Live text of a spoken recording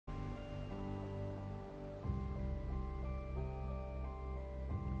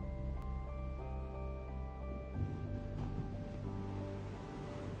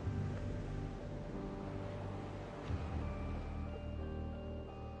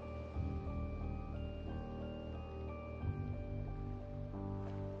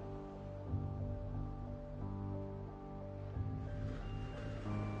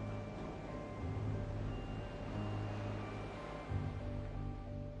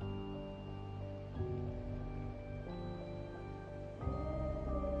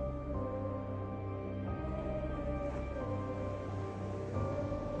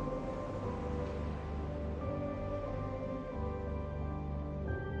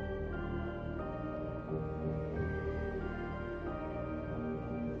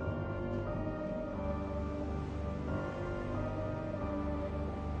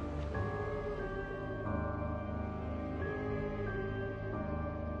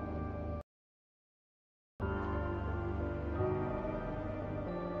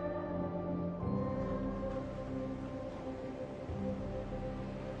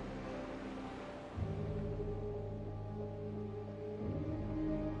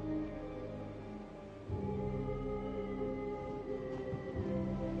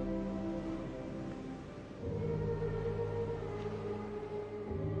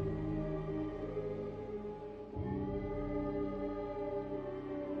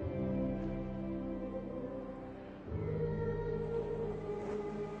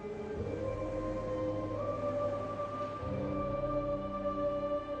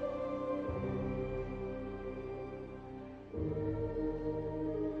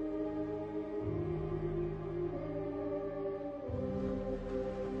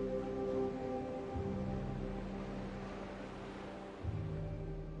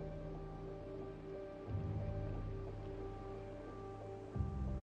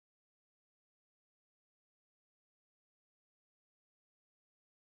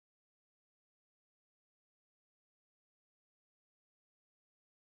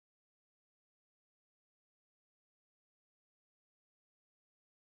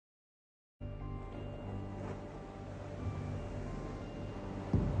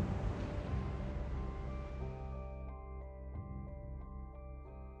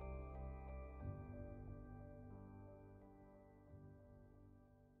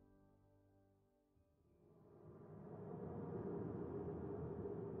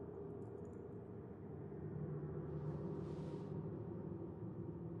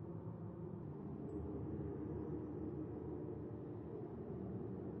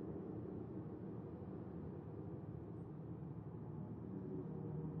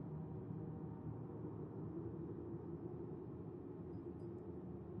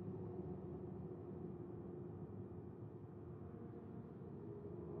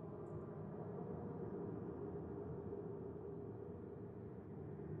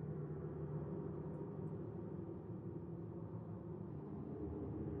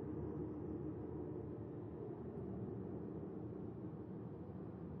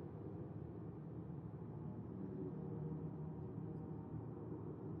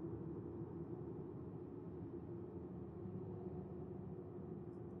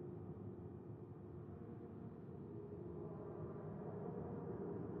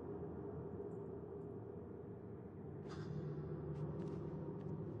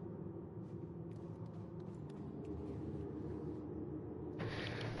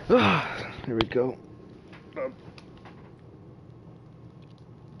Here we go.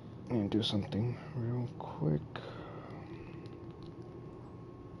 And do something real quick.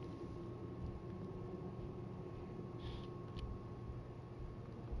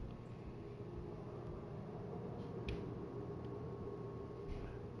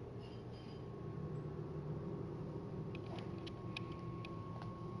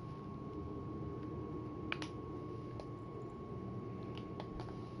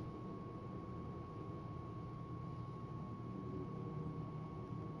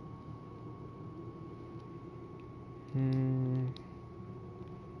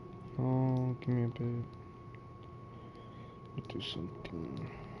 Oh, give me a bit. Do something.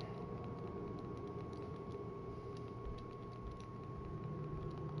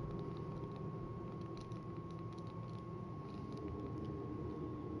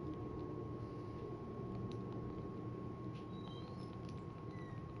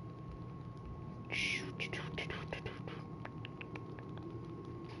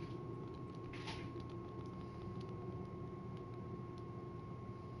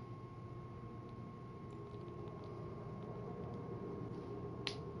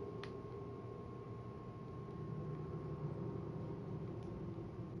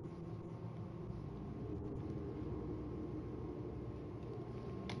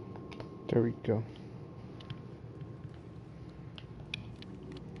 There we go.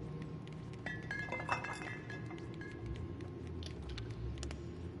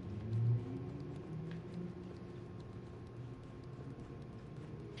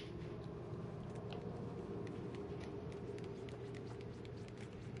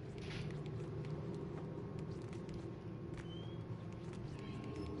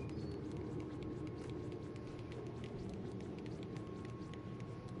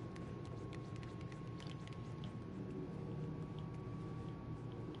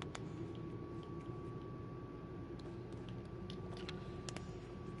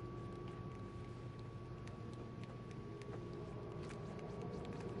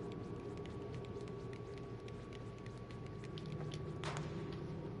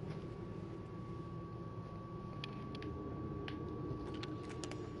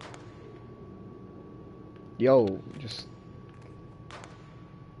 Yo, just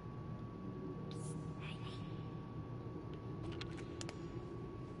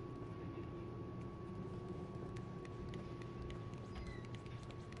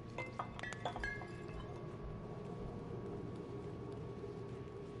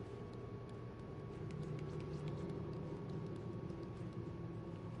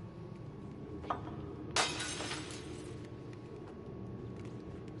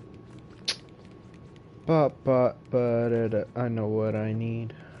da da. I know what I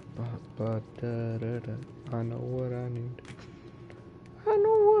need. Da da da. I know what I need. I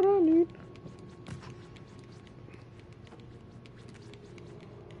know what I need.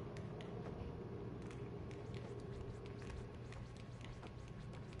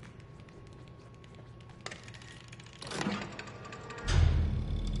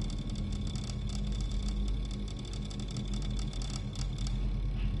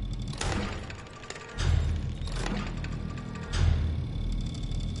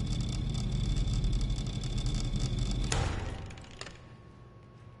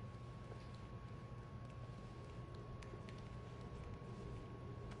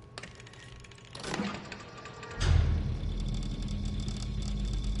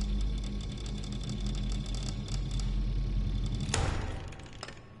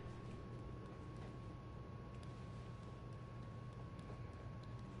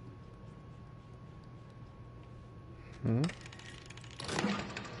 Hmm?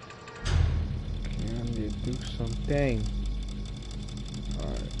 Okay, I need to do something.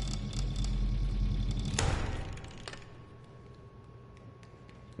 Alright.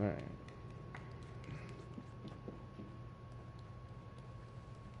 Alright.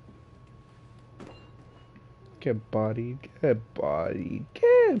 Get bodied. Get bodied.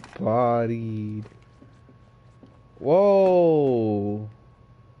 Get bodied. Whoa.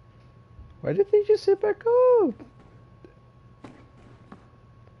 Why did they just sit back up?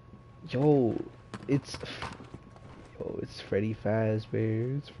 Yo, it's it's Freddy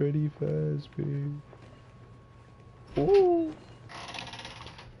Fazbear. It's Freddy Fazbear. Ooh.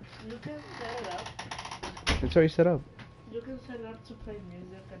 You can set it up. It's already set up. You can set it up to play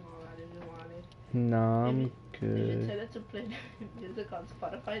music and all that if you wanted. Nah, I'm If you good. set it to play music on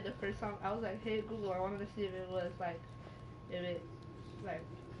Spotify, the first song I was like, hey Google, I wanted to see if it was like, if it like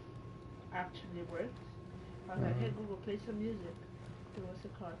actually works. I was like, hey Google, play some music. What's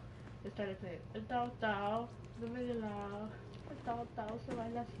it called? It started playing. El tao tao, no me dio la. El tao tao se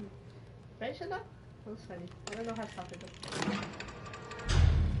baila así. Right, Shana? That was funny. I don't know how to stop it though.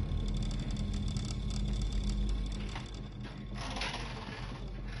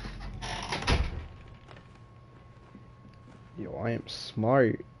 Yo, I am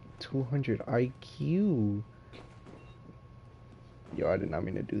smart. 200 IQ. Yo, I did not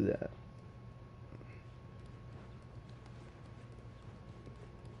mean to do that.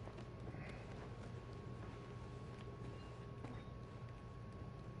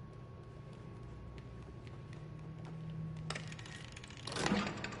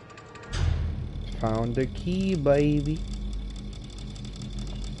 Found the key, baby.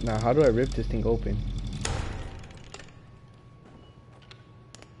 Now, how do I rip this thing open?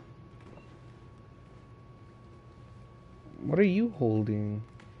 What are you holding?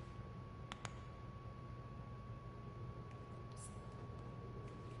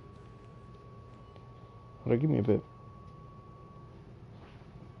 Hold on, give me a bit.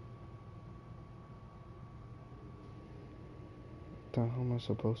 What the hell am I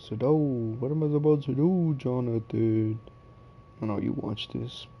supposed to do? What am I supposed to do, Jonathan? I know you watched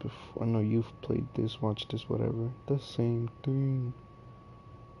this before. I know you've played this, watched this, whatever. The same thing.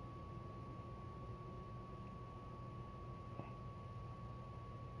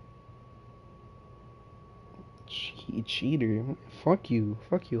 Cheater. Fuck you.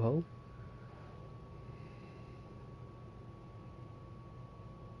 Fuck you, hoe.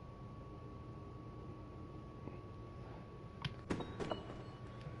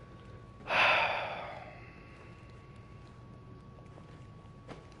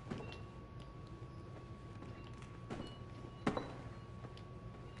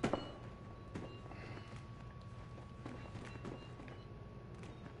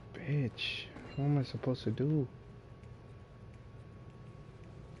 Bitch. What am I supposed to do?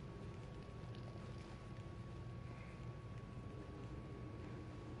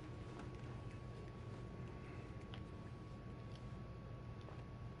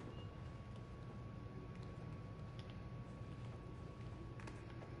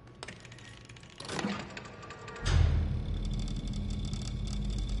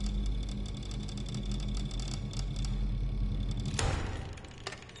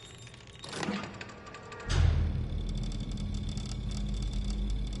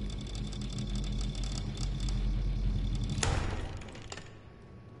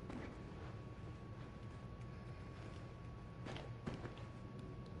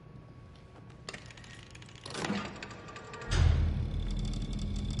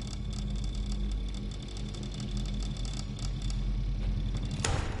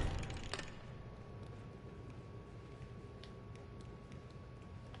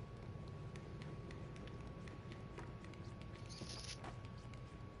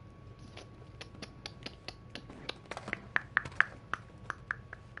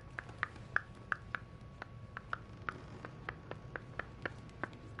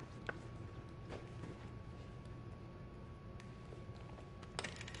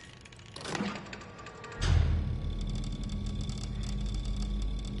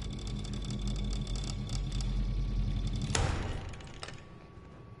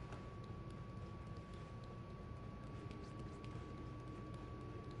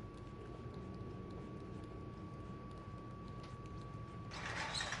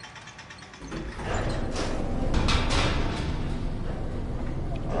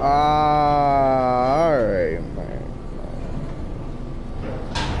 Alright, man.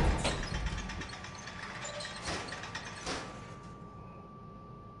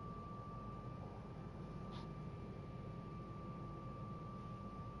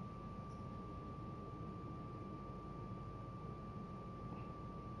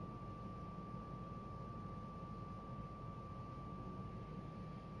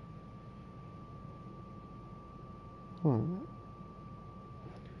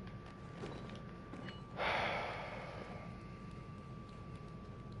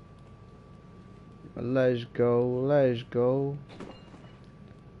 Let's go, let's go.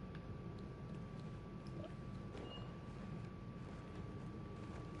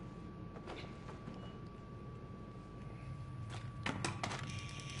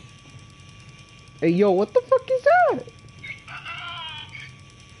 Hey, yo, what the fuck is that?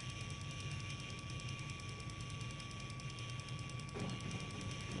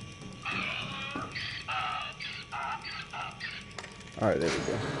 Alright, there we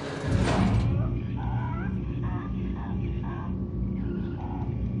go.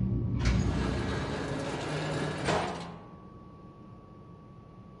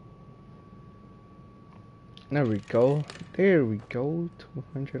 There we go. There we go.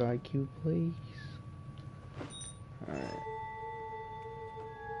 200 IQ, please. Alright.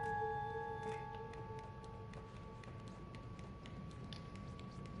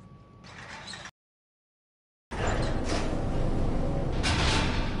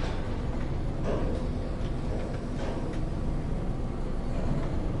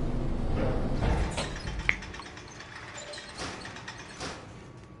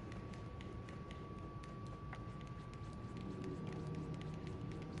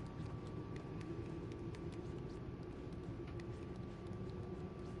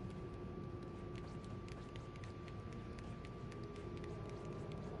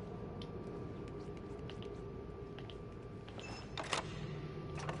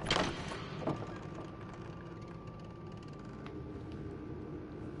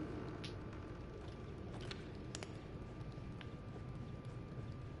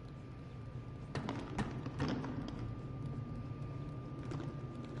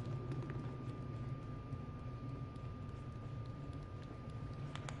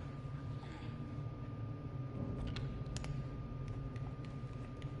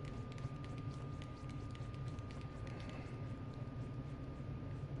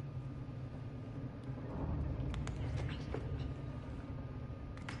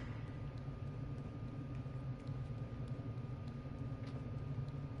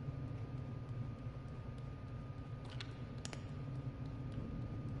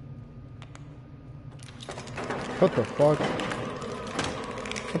 What the fuck?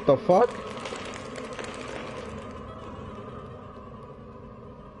 What the fuck?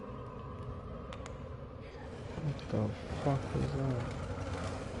 What the fuck is that?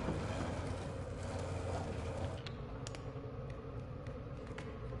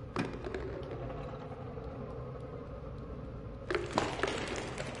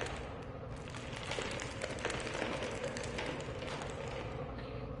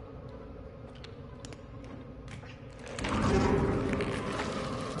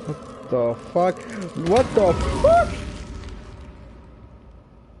 The fuck? What the fuck?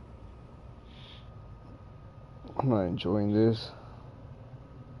 I'm not enjoying this.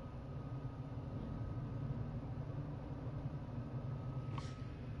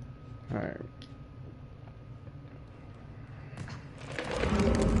 Alright.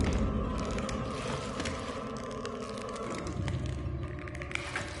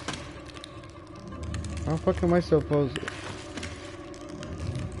 How the fuck am I supposed to?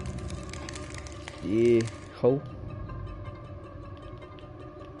 Yeah, ho.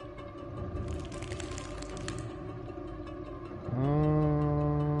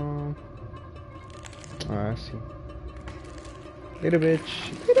 I see. Little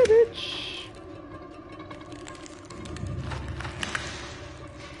bitch, little bitch.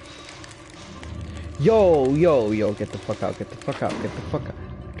 Yo, get the fuck out, get the fuck out, get the fuck out.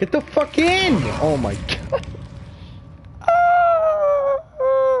 Get the fuck in! Oh my god.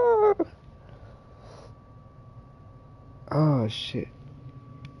 Oh shit.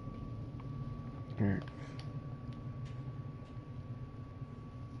 Alright.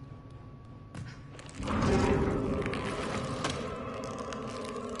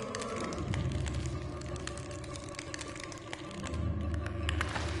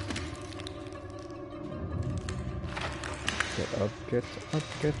 Get up, get up,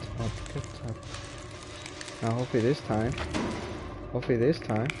 get up, get up. Now hopefully this time. Hopefully this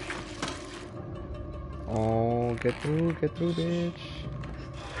time. Oh, get through, bitch.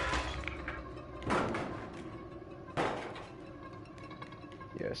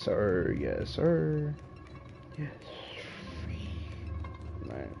 Yes, sir. Yes, sir. Yes.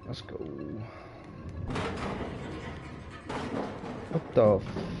 Alright, let's go. What the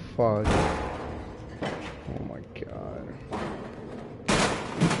fuck? Oh my god.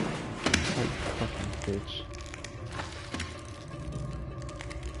 Oh, fucking bitch.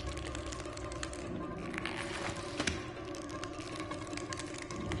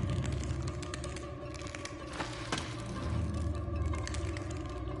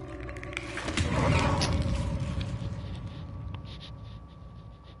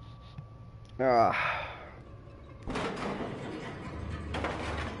 Ah.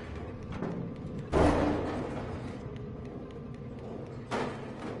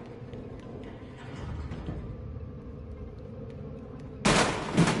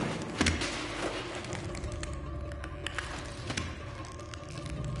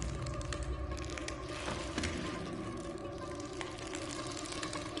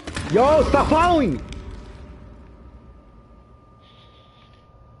 Yo, stop following me!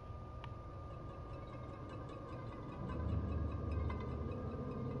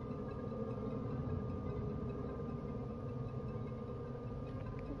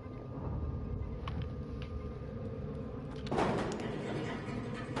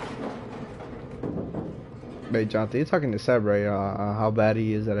 Wait, Jonathan, you're talking to Seb, right? How bad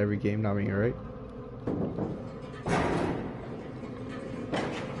he is at every game, not me, right?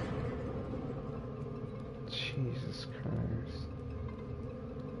 Jesus Christ.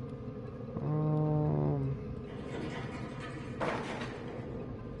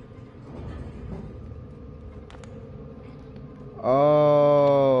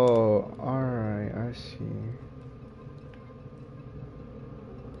 Oh, alright, I see.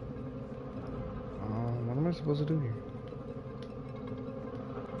 What am I supposed to do here?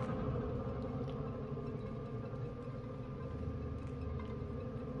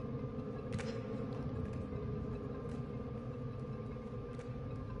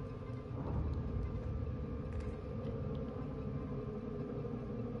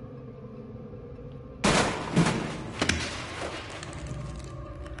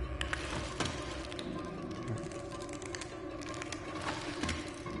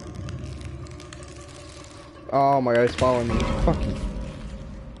 Oh my god, he's following me. Fuck you.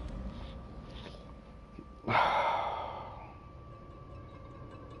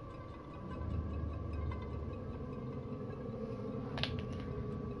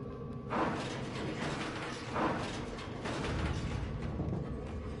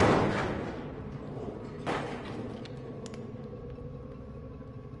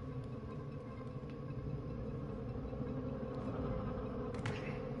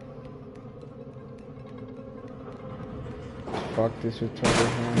 Fuck this retarded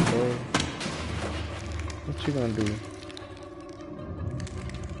hand, bro. What you gonna do?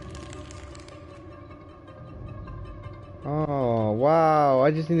 Oh, wow. I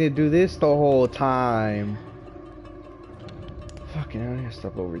just need to do this the whole time. Fucking hell, I gotta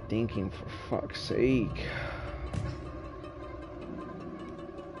stop overthinking for fuck's sake.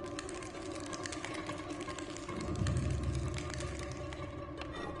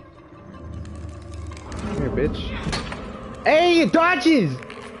 Come here, bitch. Hey, it dodges!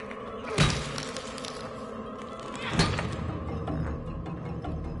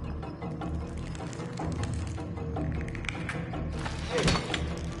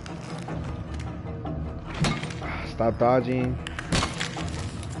 Stop dodging.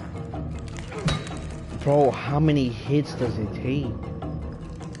 Bro, how many hits does it take?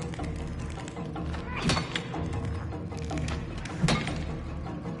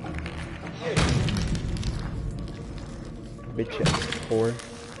 Bitch ass 4.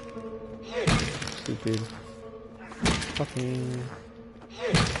 Stupid. Fucking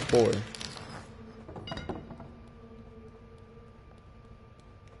 4.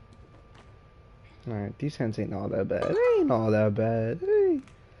 Alright, these hands ain't all that bad. They ain't all that bad.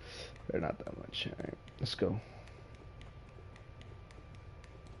 They're not that much. Alright, let's go.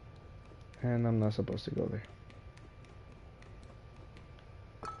 And I'm not supposed to go there.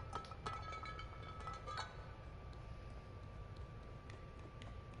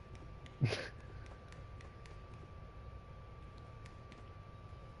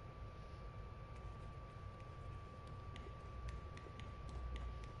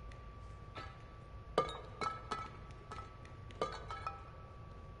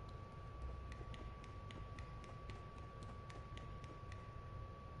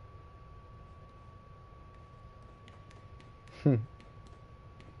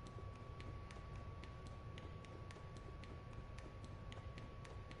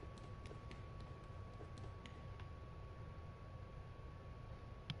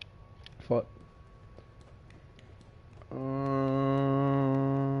 Fuck.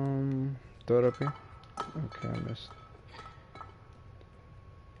 Throw it up here. Okay, I missed.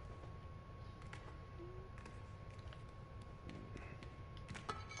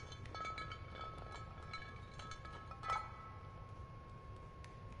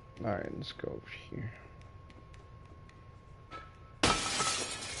 Alright, let's go over here.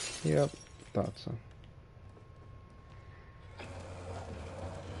 Yep, thought so.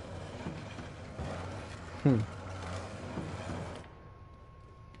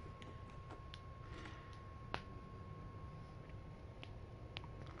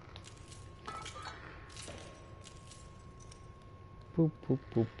 Boop boop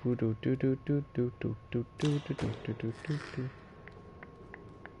boop boop do do do do do do do do do do do do do.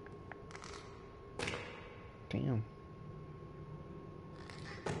 Damn.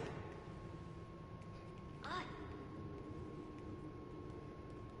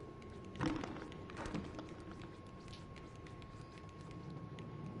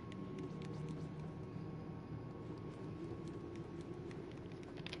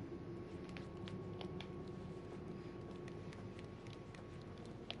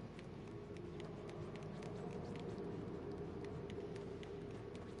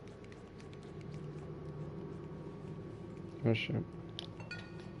 That shit.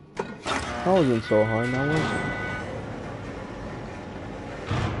 That wasn't so hard, now was it?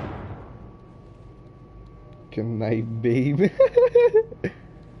 Good night, babe.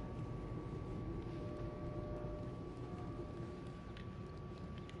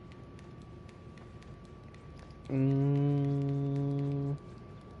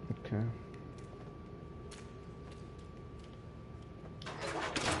 Okay.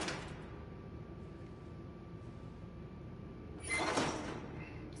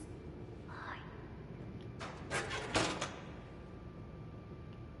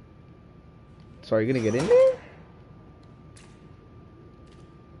 So are you gonna get in there?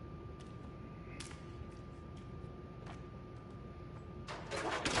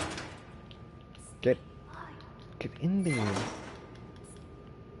 Get in there.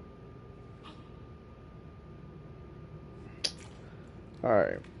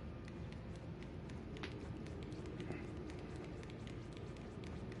 Alright.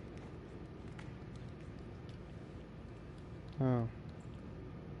 Oh.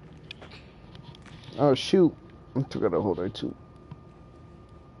 Oh shoot. I forgot to hold her too.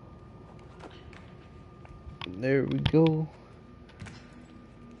 There we go.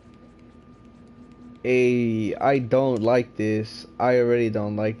 Hey, I don't like this. I already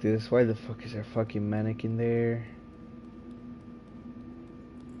don't like this. Why the fuck is there fucking mannequin there?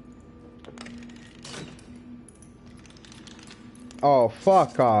 Oh,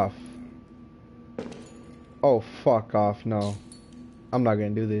 fuck off. Oh, fuck off. No. I'm not gonna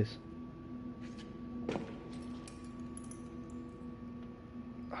do this.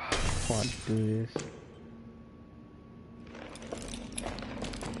 I want to do this.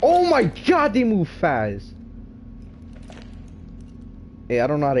 Oh my god, they move fast. Hey, I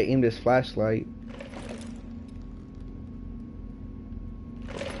don't know how to aim this flashlight.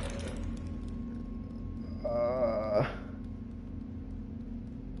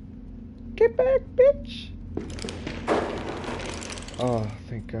 Get back, bitch. Oh,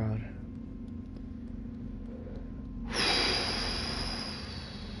 thank God.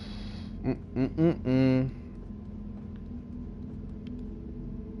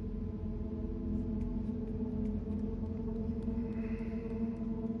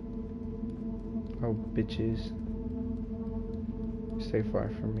 Oh, bitches. Stay far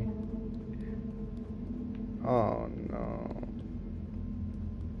from me. Oh, no.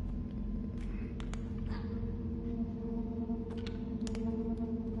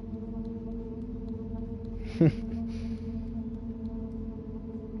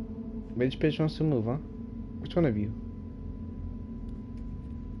 Which bitch wants to move, huh? Which one of you?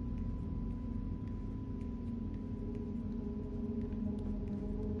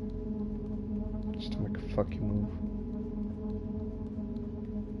 Just to make a fucking move.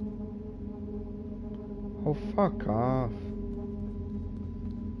 Oh, fuck off.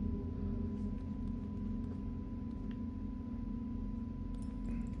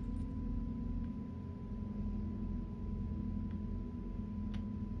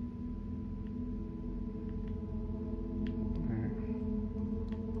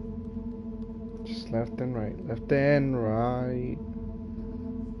 Just left and right. Left and right.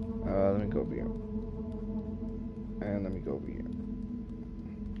 Let me go over here. And let me go over here.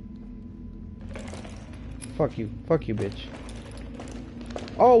 Fuck you. Fuck you, bitch.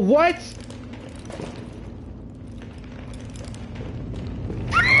 Oh, what?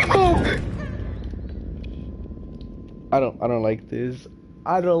 Oh! I don't like this.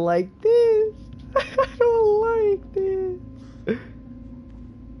 I don't like this. I don't like this.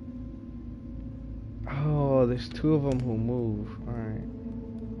 Oh, there's two of them who move. Alright.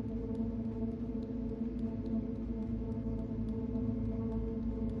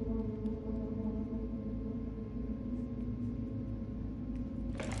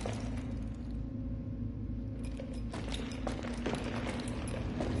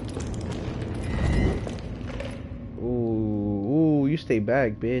 Ooh, you stay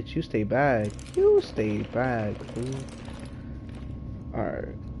back, bitch. You stay back. You stay back, fool.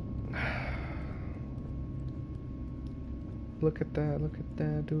 Alright. Look at that, look at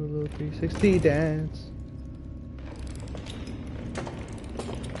that. Do a little 360 dance.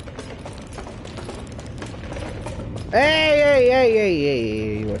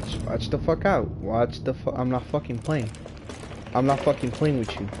 Hey, watch the fuck out. Watch the fuck. I'm not fucking playing. I'm not fucking playing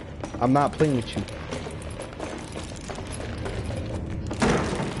with you. I'm not playing with you.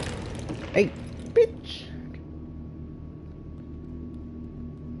 Hey, bitch.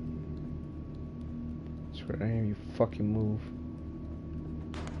 Swear to him, you fucking move.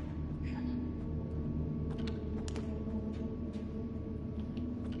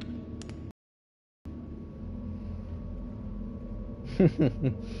 Oh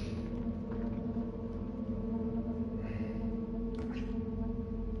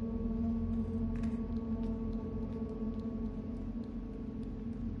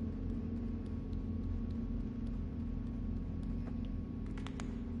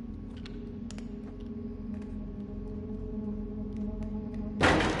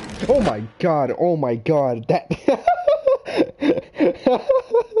my god, oh my god, that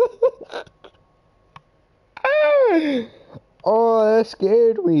Oh, that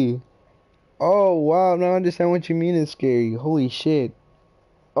scared me. Oh wow, now I understand what you mean it's scary. Holy shit.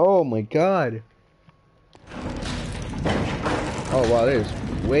 Oh my god. Oh wow, there's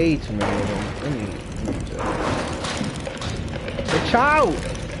way too many of them. Let me just... Watch out!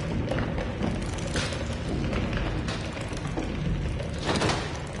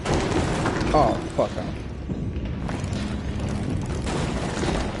 Oh, fuck off.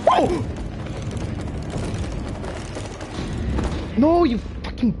 Oh! No, you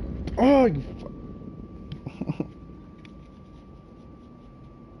fucking... Oh, you...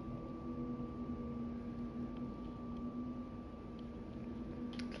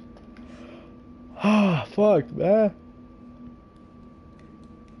 Ah, fuck, man.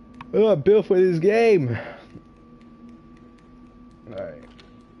 I'm not built for this game. Alright.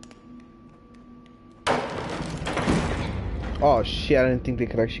 Oh shit, I didn't think they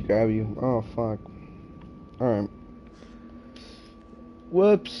could actually grab you. Oh fuck. Alright.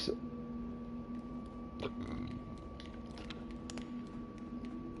 Whoops.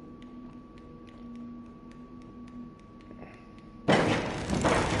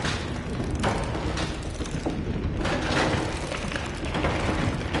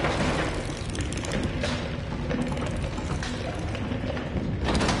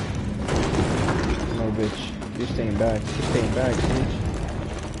 No, bitch. You're staying back. You're staying back, bitch.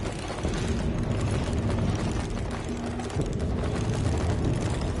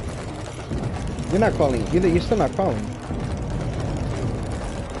 You're not crawling. You're still not crawling.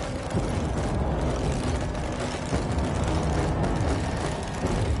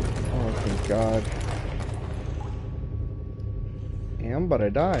 Oh, thank God. Yeah, I'm about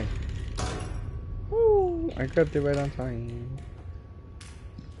to die. Woo! I grabbed it right on time.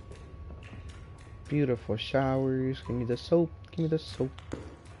 Beautiful showers. Give me the soap. Give me the soap.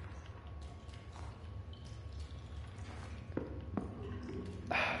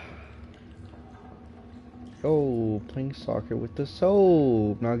 Oh, playing soccer with the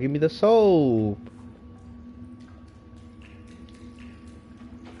soap. Now give me the soap.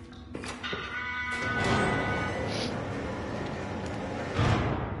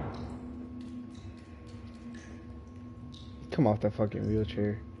 Come off that fucking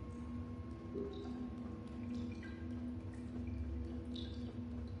wheelchair.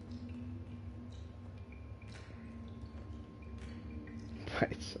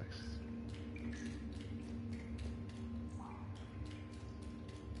 It sucks.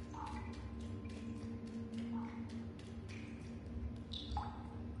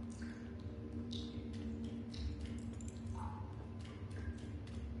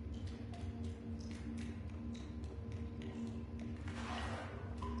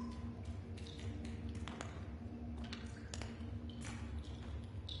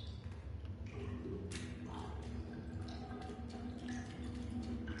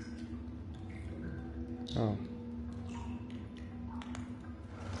 Oh.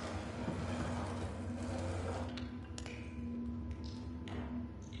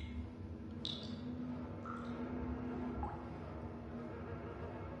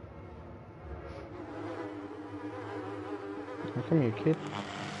 How come you, kid?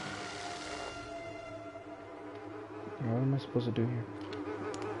 What am I supposed to do here?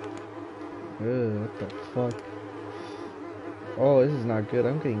 Ugh, what the fuck? Oh, this is not good.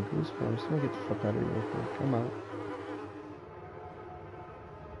 I'm getting goosebumps. Let me get the fuck out of here real quick. I'm out.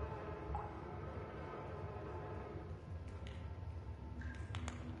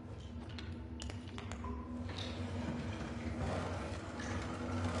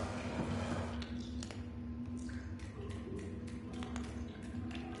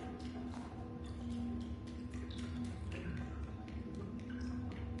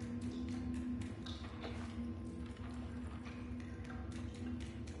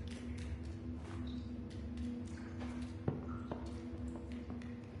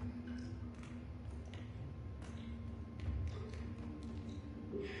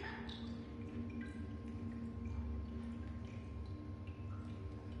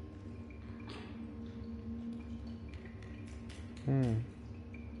 Hmm.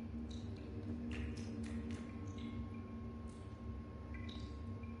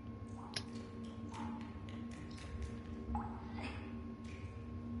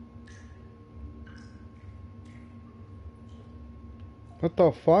 What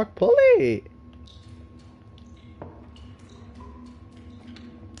the fuck? Pull it!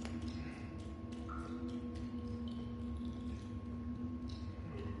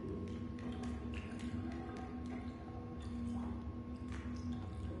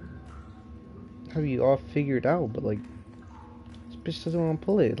 Have you all figured out, but like, this bitch doesn't want to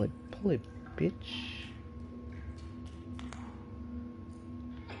pull it. Like, pull it, bitch.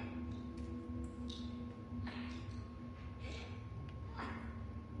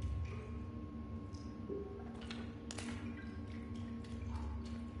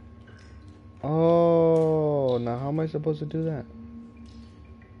 Oh, now how am I supposed to do that?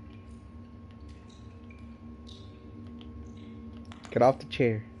 Get off the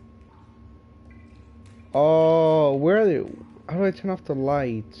chair. Oh, where are they? How do I turn off the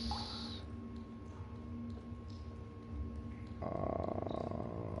lights?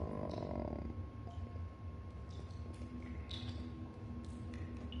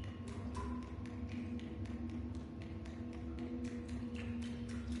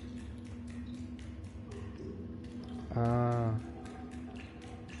 Ah,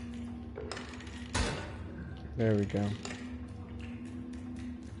 there we go.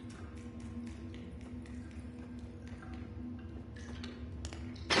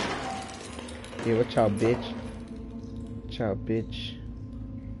 Yeah, watch out, bitch. Watch out, bitch.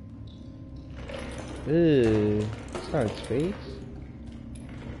 Ew, saw its face.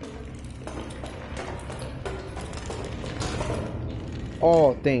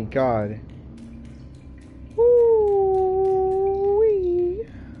 Oh, thank God. Woo-wee.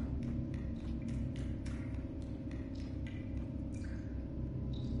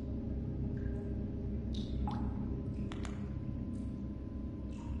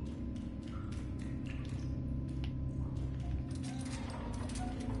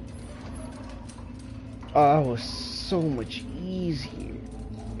 Oh, that was so much easier.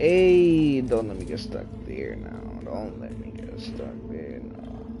 Hey, don't let me get stuck there now. Don't let me get stuck there now.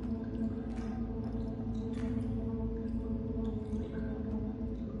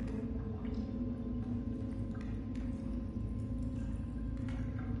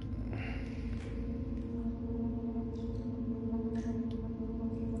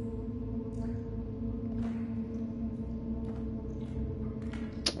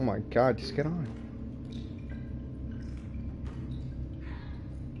 Oh my God, just get on.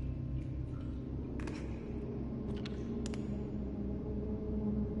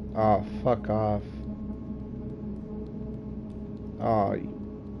 Oh, fuck off. Oh, you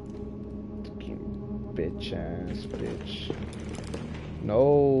fucking bitch ass bitch.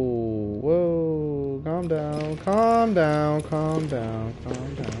 No. Whoa. Calm down. Calm down. Calm down.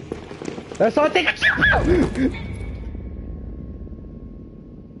 Calm down. That's all I think.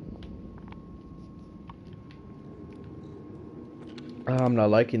 I'm not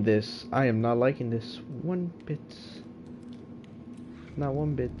liking this. I am not liking this one bit. Not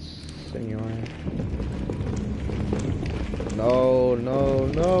one bit, senor. No, no,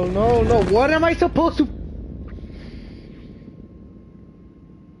 no, no, no. What am I supposed to?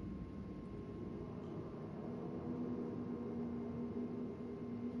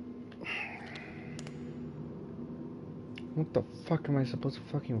 What the fuck am I supposed to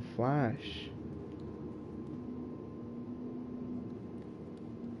fucking flash?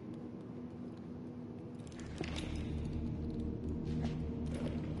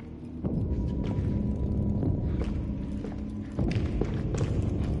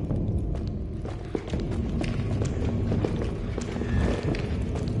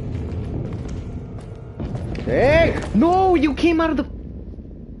 Hey! No, you came out of the.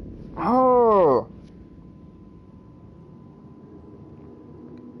 Oh!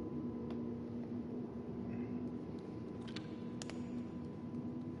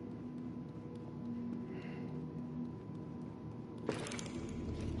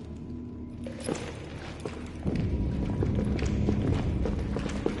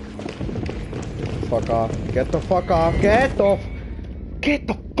 Fuck off. Get the fuck off. Get the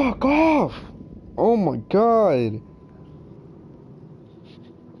fuck off! Oh my God.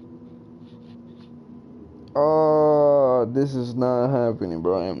 Oh, this is not happening,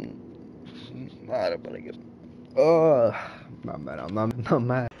 bro. I'm not about to get. Oh, not mad. I'm not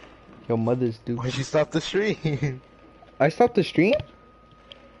mad. Your mother's stupid. Why'd you stop the stream? I stopped the stream?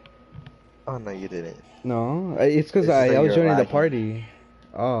 Oh no, you didn't. No, it's because It's just I that was you're joining the lagging. party.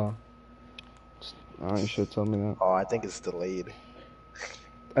 Oh. Oh, you should tell me that. Oh, I think it's delayed.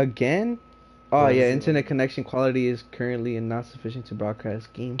 Again? Oh What yeah, is internet it? connection quality is currently not sufficient to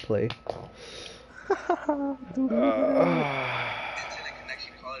broadcast gameplay. Internet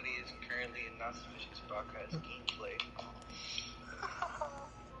connection quality is currently not sufficient to broadcast gameplay.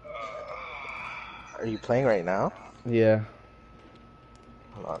 Are you playing right now? Yeah.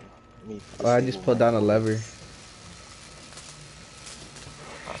 Hold on. Let me Oh, I just disable pulled my down a voice. lever.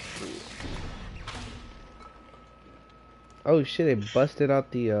 Oh, shoot. Oh shit, it busted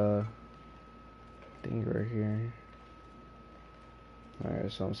out the thing right here.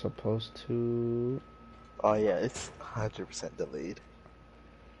 Alright, so I'm supposed to... Oh yeah, it's 100% delayed.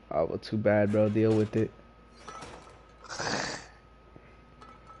 Oh, well, too bad, bro. Deal with it. It's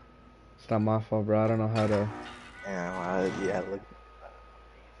not my fault, bro. I don't know how to... Yeah, look.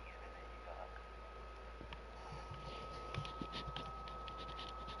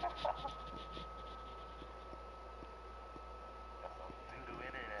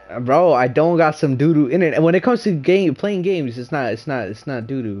 Bro, I don't got some doo-doo in it. And when it comes to playing games, it's not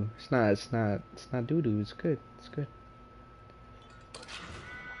doo-doo. It's not doo-doo. It's good. It's good.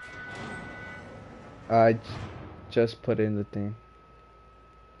 I just put in the thing.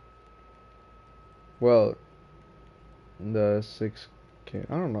 Well, the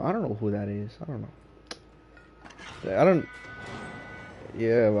 6K. I don't know. I don't know who that is. I don't know. I don't.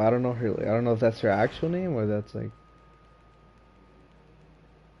 Yeah, but I don't know her. Like, I don't know if that's her actual name or that's like.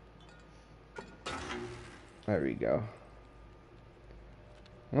 There we go.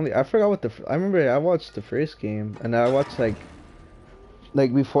 I forgot what I remember I watched the first game and I watched like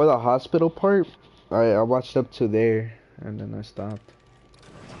before the hospital part. I watched up to there and then I stopped.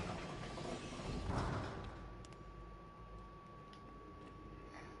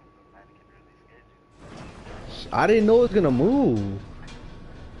 I didn't know it was gonna move.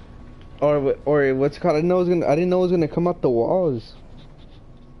 Or what's it called? I didn't know it was gonna come up the walls.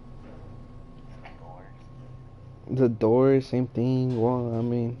 The door, same thing. Well, I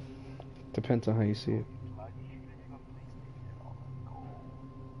mean, depends on how you see it.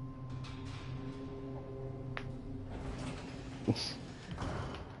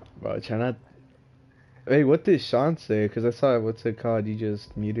 Bro, try not. Hey, what did Sean say? Because I saw what's it called? You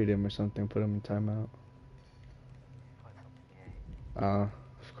just muted him or something, put him in timeout. Of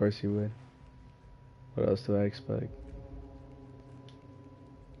course he would. What else do I expect?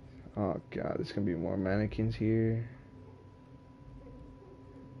 Oh god, there's gonna be more mannequins here.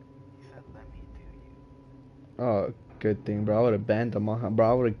 Oh, good thing, bro. I would have banned him,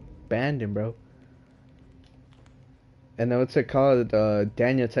 bro. I would have banned him, bro. And then what's it called?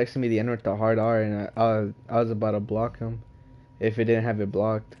 Daniel texted me the N with the hard R, and I was about to block him if it didn't have it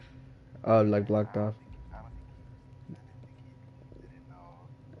blocked. Like blocked off.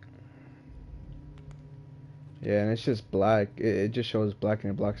 Yeah, and it's just black. It just shows black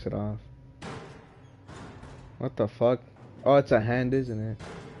and it blocks it off. What the fuck? Oh, it's a hand, isn't it?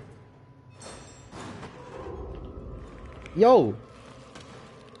 Yo!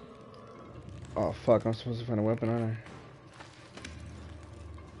 Oh fuck, I'm supposed to find a weapon, aren't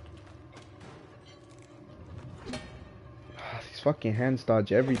I? These fucking hands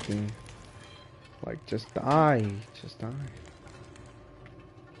dodge everything. Like, just die. Just die.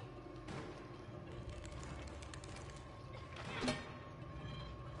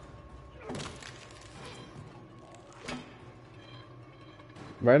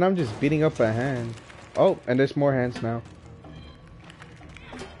 Right now I'm just beating up a hand. Oh, and there's more hands now.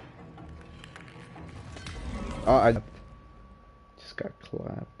 Oh, I just got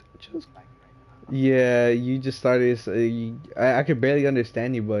clapped. Yeah, you just started. I could barely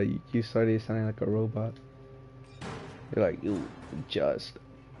understand you, but you started sounding like a robot. You're like, you just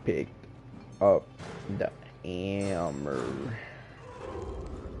picked up the hammer.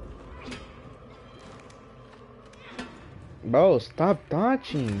 Bro, stop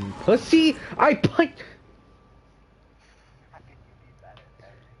dodging. Pussy! I punch.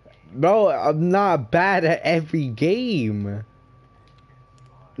 Bro, I'm not bad at every game.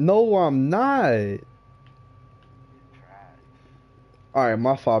 No, I'm not. Alright,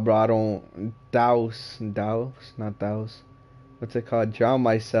 my fault, bro. I don't not douse. What's it called? Drown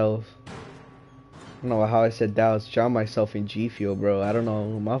myself. I don't know how I said douse. Drown myself in G Fuel, bro. I don't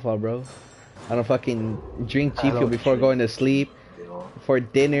know. My fault, bro. I don't fucking drink G Fuel before going to sleep. For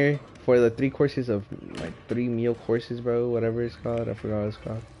dinner. For the 3 courses of, like, 3 meal courses, bro. Whatever it's called. I forgot what it's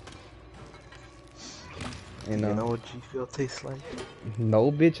called. You know what G Fuel tastes like?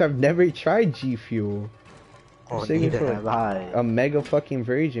 No, bitch. I've never tried G Fuel. Oh, neither have I. A mega fucking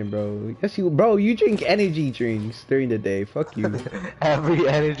virgin, bro. Yes, you drink energy drinks during the day. Fuck you. Every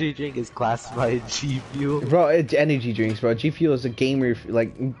energy drink is classified G Fuel. Bro, it's energy drinks, bro. G Fuel is a gamer,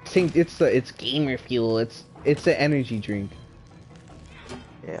 like, it's gamer fuel. It's an energy drink.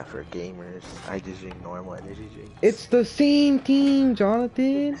 Yeah, for gamers, I just drink normal energy drinks. It's the same thing,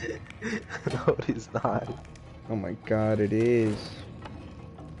 Jonathan. No, it is not. Oh my god, it is.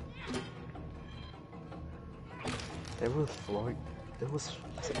 There was four. There was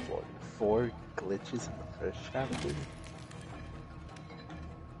four glitches in the first chapter.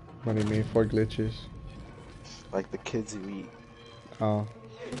 What do you mean, 4 glitches? Like the kids you eat. Oh.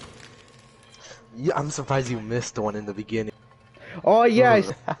 Yeah, I'm surprised you missed the one in the beginning. Oh yeah,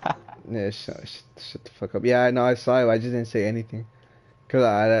 yeah, shut the fuck up. Yeah, I know, I saw it, I just didn't say anything. Cause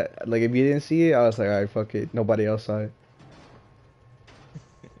like, if you didn't see it, I was like, alright, fuck it. Nobody else saw it.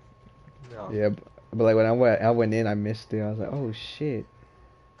 No. Yeah, but like when I went in, I missed it. I was like, oh shit.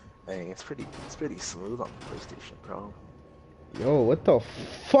 Dang, it's pretty smooth on the PlayStation, bro. Yo, what the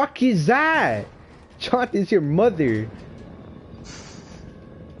fuck is that? Jonathan's your mother.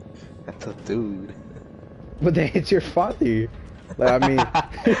 That's a dude. But then it's your father. Like, I mean, I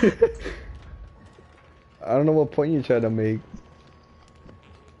don't know what point you're trying to make.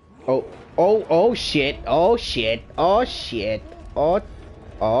 Oh shit, oh shit, oh shit, oh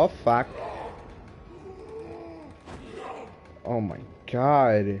fuck. Oh my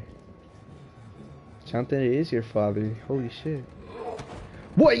god. Jonathan is your father. Holy shit.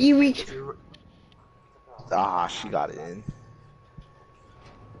 What, you reach? Ah, she got it in.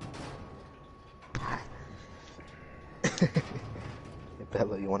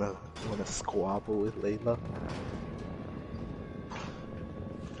 Bella, you wanna squabble with Layla?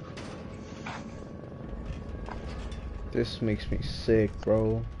 This makes me sick,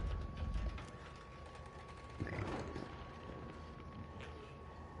 bro.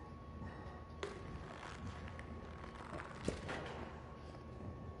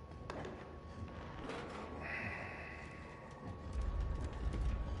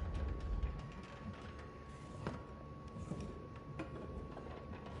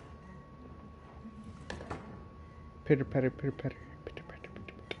 Pitter patter, pitter patter, pitter patter,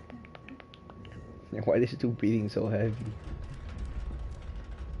 pitter patter. Why is this dude beating so heavy?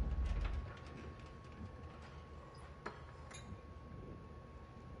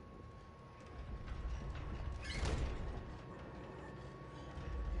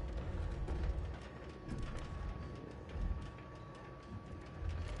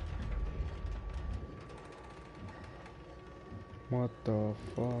 What the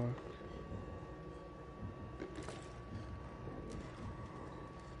fuck?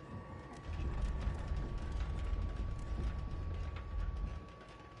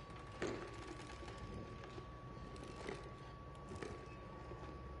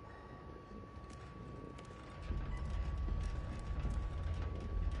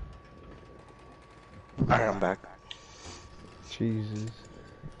 Alright, I'm back. Jesus.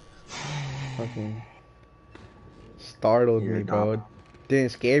 Fucking startled You're me, bro. dumb.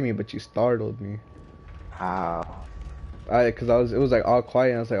 Didn't scare me, but you startled me. How? Cause it was like all quiet,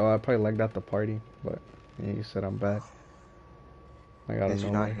 and I was like, oh, I probably lagged out the party, but yeah, you said I'm back. Like, I don't Did you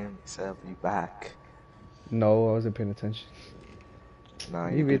know not why. hear me say I'll be back? No, I wasn't paying attention. Nah,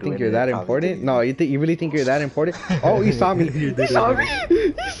 You your really dude think went you're in and that probably didn't important? No, even. you really think you're that important? Oh, you saw me. Your You dude saw went me.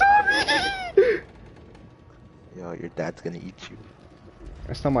 in You saw me. Yo, your dad's gonna eat you.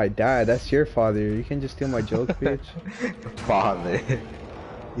 That's not my dad. That's your father. You can't just steal my jokes, bitch. Father.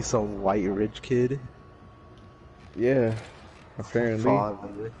 You some white rich kid? Yeah, apparently.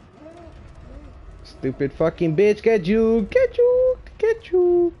 Father. Stupid fucking bitch. Get you. Get you. Get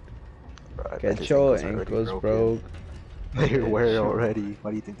you. Bro, I bet Get his your ankles are already ankles broken. broke. They're Get where your- already?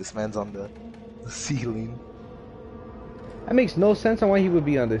 Why do you think this man's on the ceiling? That makes no sense on why he would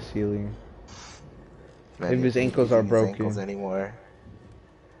be on the ceiling. Man, If you his think ankles he's are in his ankles broken. anymore?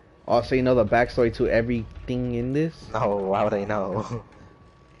 Also, you know the backstory to everything in this? No, why would I know?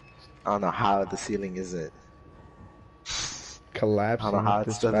 I don't know how the ceiling isn't. I don't know Collapsing how with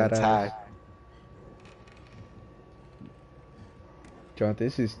it's this still fat ass. intact. John,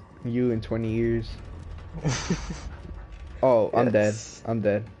 this is you in 20 years. Oh, I'm dead. Yes. I'm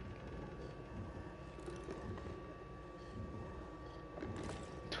dead.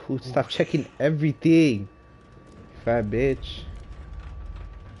 Dude, stop checking everything. Fat bitch.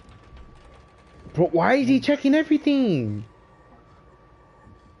 Bro, why is he checking everything?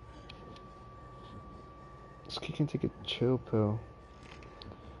 This kid can take a chill pill.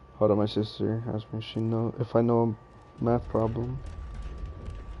 Hold on, my sister asked me if she know if I know a math problem.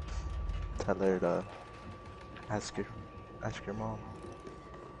 Tell her to ask your mom.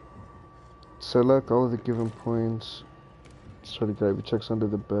 Select all of the given points. Try to grab your checks under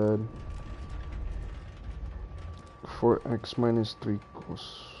the bed. 4x minus 3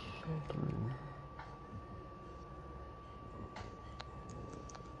 equals 3.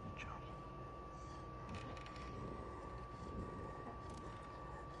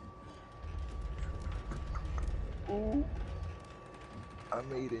 Ooh, I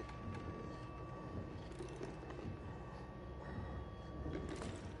made it.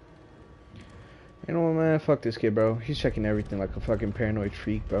 You know what, man? Fuck this kid, bro. He's checking everything like a fucking paranoid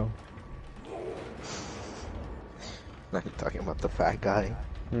freak, bro. Now you're talking about the fat guy.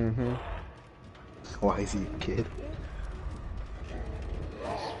 Mm-hmm. Why is he a kid?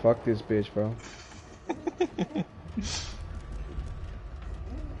 Fuck this bitch, bro.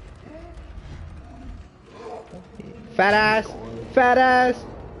 Fat ass! Fat ass!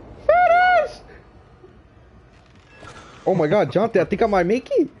 Fat ass! Oh my god, jump that. I think I might make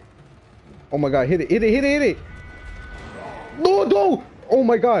it. Oh my god, hit it, hit it, hit it, hit it! No, no! Oh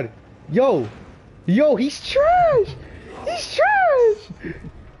my god! Yo! Yo, he's trash! He's trash!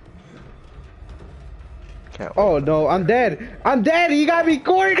 Can't Oh wait. no, I'm dead! I'm dead! He got me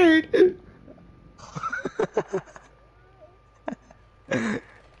cornered!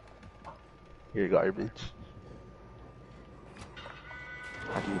 You're garbage.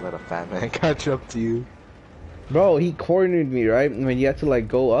 How do you let a fat man catch up to you? Bro, he cornered me, right? When you have to like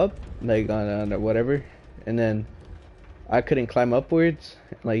go up, like on whatever, and then I couldn't climb upwards.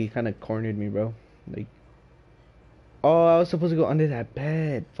 Like he kind of cornered me, bro. Like, oh, I was supposed to go under that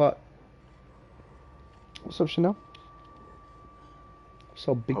bed. Fuck. What's up, Chanel? What's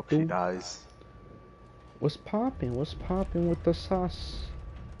up, big Hope she dude? dies. What's popping? What's popping with the sauce?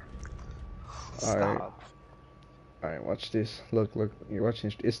 Alright, Stop. alright. Watch this. Look, look. You're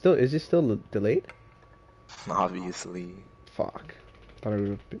watching. It's still. Is it still delayed? Obviously. Fuck. Thought it would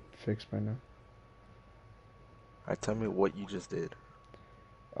have been fixed by now. Alright, tell me what you just did.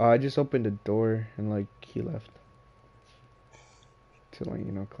 I just opened the door and like he left. To like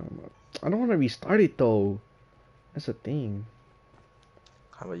climb up. I don't want to restart it though. That's a thing.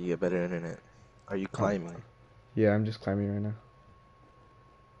 How about you get better internet? Are you climbing? Yeah, I'm just climbing right now.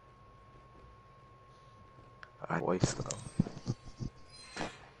 Alright, voice though.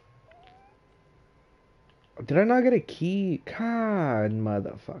 Did I not get a key? God,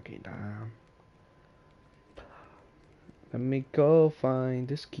 motherfucking damn. Let me go find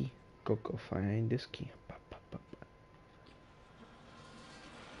this key. Go find this key. Pop, pop, pop.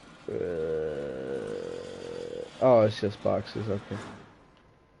 Oh, it's just boxes. Okay.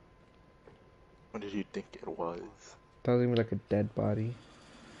 What did you think it was? That was even like a dead body.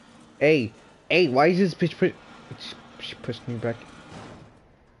 Hey, hey, why is this bitch she pushed me back?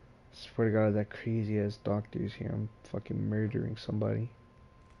 Swear to God, that crazy ass doctor is here. I'm fucking murdering somebody.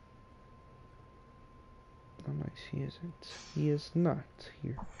 Oh, nice. He isn't. He is not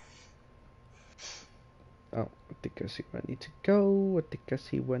here. Oh, I think I see where I need to go. I think I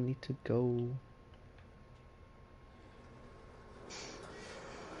see where I need to go.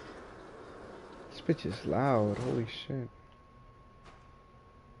 This bitch is loud. Holy shit.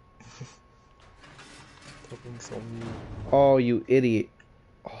 Talking so mute. Oh, you idiot.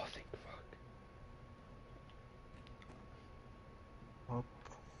 Oh, thank fuck. Up.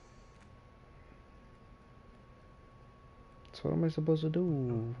 So what am I supposed to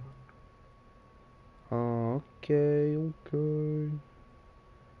do? Oh, okay, okay. You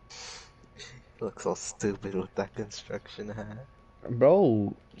look so stupid with that construction hat.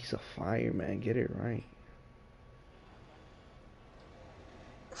 Bro, he's a fireman. Get it right.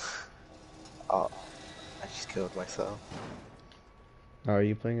 Oh, I just killed myself. Oh, are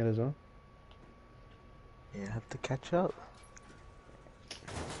you playing it as well? Yeah, I have to catch up.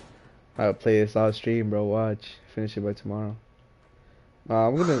 I'll play this off stream, bro. Watch. Finish it by tomorrow.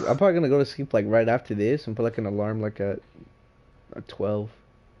 I'm probably gonna go to sleep like right after this and put like an alarm like at 12.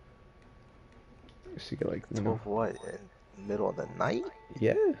 So you get like, 12 what? In the middle of the night?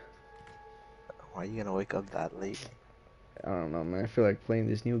 Yeah. Why are you gonna wake up that late? I don't know, man. I feel like playing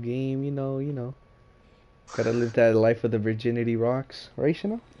this new game, you know. Gotta live that life of the virginity rocks. Right,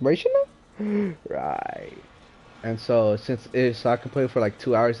 Shana? Right, Shana? Right. And so, so I can play for like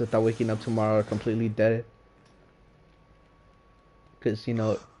 2 hours without waking up tomorrow completely dead. Because,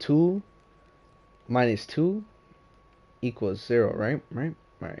 2 minus 2 equals 0, right? Right?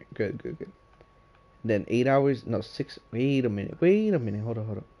 Alright, good, good, good. Then 8 hours, no, 6, wait a minute, hold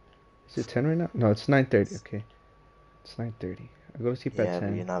on. Is it 10 right now? No, it's 9:30, okay. It's 9:30. I go to sleep at Yeah, but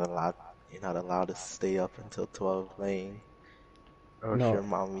 10. you're not allowed to stay up until 12 playing. Or else your No,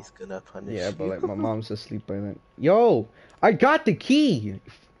 mommy's gonna yeah, punish but you. like my mom's asleep by then. Yo, I got the key!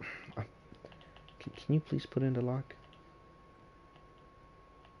 Can you please put in the lock?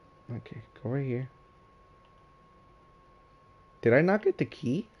 Okay, go right here. Did I not get the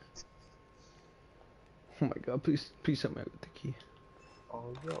key? Oh my god, please tell me I got the key.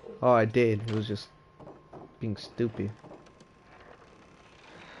 Oh, yo. Oh, I did. It was just being stupid.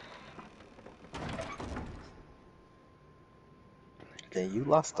 Then you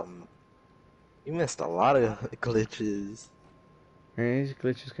lost you missed a lot of glitches. Man, these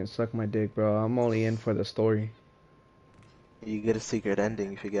glitches can suck my dick, bro. I'm only in for the story. You get a secret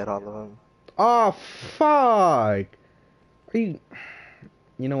ending if you get all of them. Oh, fuck! Are you...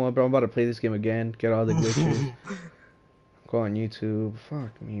 You know what, bro? I'm about to play this game again, get all the glitches. Go on YouTube.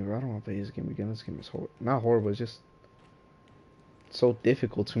 Fuck me, bro. I don't want to play this game again. This game is not horrible, it's just so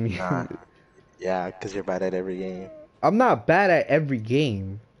difficult to me. Nah. Yeah, because you're bad at every game. I'm not bad at every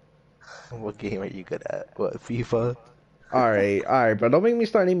game. What game are you good at? What, FIFA? Alright, bro. Don't make me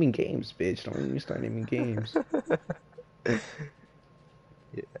start naming games, bitch. Don't make me start naming games.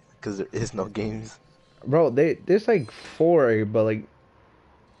 Yeah, because there is no games. Bro, there's like 4, but like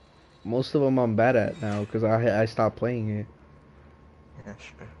most of them I'm bad at now because I stopped playing it. Yeah,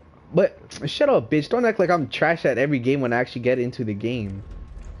 sure. But shut up, bitch. Don't act like I'm trash at every game when I actually get into the game.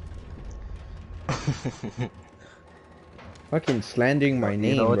 Fucking slandering my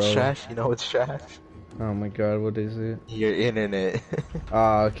name, You know what's bro. trash? You know what's trash? Oh my god, what is it? Your internet.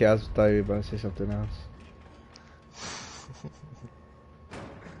 Ah, okay, I thought you were about to say something else.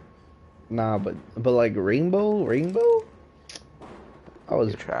 Nah, but like Rainbow?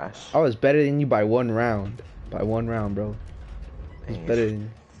 You're trash. I was better than you by 1 round. By 1 round, bro. I was Dang, better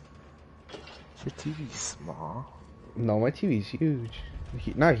than Is your TV small? No, my TV's huge.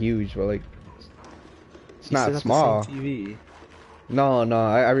 Not huge, but like it's You not still got small. the same TV. No,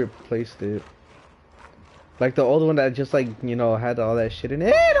 I replaced it. Like the old one that just like, you know, had all that shit in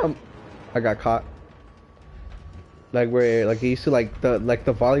it. I got caught. Like where like it used to like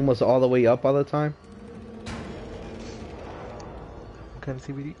the volume was all the way up all the time. What kind of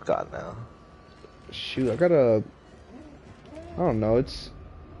TV do you got now? Shoot, I got a I don't know, it's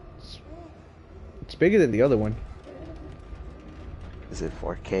bigger than the other one. Is it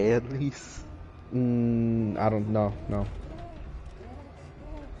 4K at least? I don't know, no.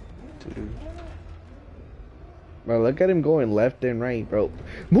 Dude. Bro, look at him going left and right, bro.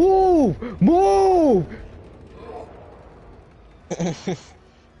 Move! Move! Oh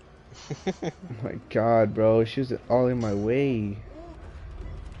my god, bro. She was all in my way.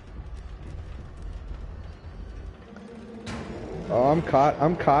 Oh, I'm caught.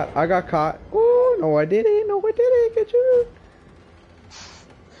 I got caught. Oh, no, I didn't. No, I didn't. Get you.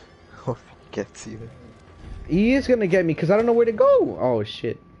 Hope he gets you. He is gonna get me because I don't know where to go. Oh,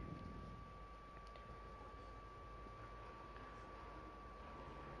 shit.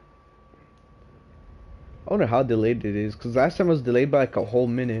 I wonder how delayed it is, because last time it was delayed by like a whole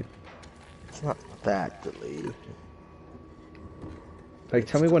minute. It's not that delayed. Like,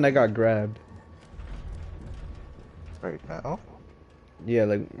 tell me when I got grabbed. Right now? Yeah,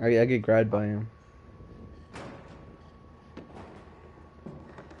 like, I get grabbed by him.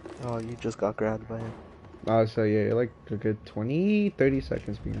 Oh, you just got grabbed by him. Oh, so yeah, you're like a good 20-30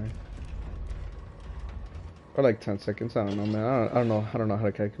 seconds behind. Or like 10 seconds, I don't know, man. I don't know how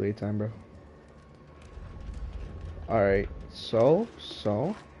to calculate time, bro. Alright, so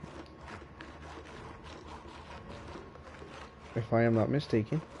if I am not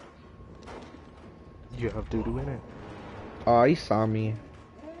mistaken. You have to win it. Oh, he saw me.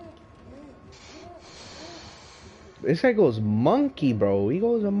 This guy goes monkey, bro. He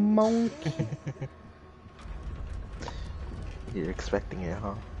goes a monkey. You're expecting it,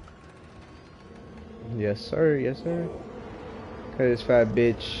 huh? Yes, sir. Yes, sir. Look at this fat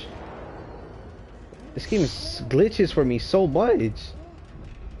bitch. This game glitches for me so much.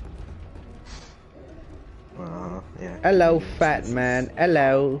 Yeah. Hello, fat man.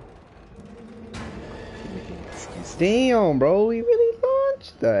 Hello. Making excuses. Damn, bro. He really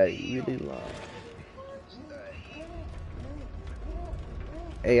launched that. He really launched.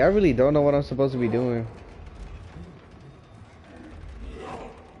 Hey, I really don't know what I'm supposed to be doing.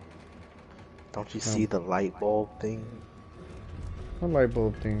 Don't you see the light bulb thing? What light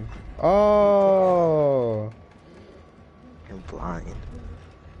bulb thing? Oh. You're blind.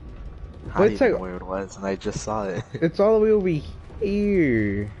 But I it's didn't like- know where it was, and I just saw it. It's all the way over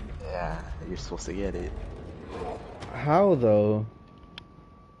here. Yeah, you're supposed to get it. How though?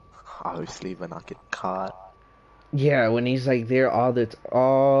 Obviously, but not get caught. Yeah, when he's like there all the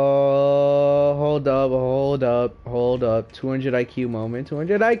oh, hold up. 200 IQ moment.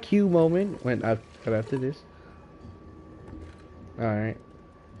 200 IQ moment. When after this. Alright.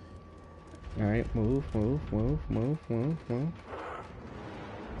 Alright, move.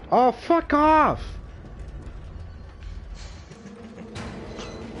 Oh, fuck off!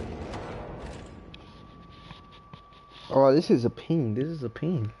 Oh, this is a pain. Yeah,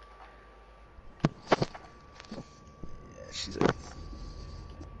 she's a...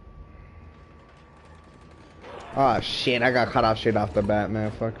 Ah, shit, I got cut off straight off the bat,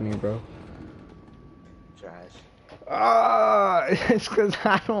 man. Fuck me, bro. Trash. Ah, it's because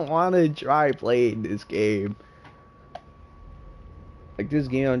I don't want to try playing this game. Like, this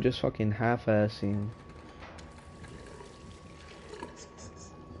game I'm just fucking half-assing.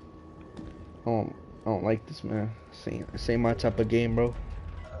 I don't like this, man. Same my type of game, bro.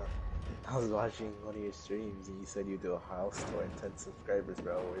 I was watching one of your streams and you said you do a house tour and 10 subscribers,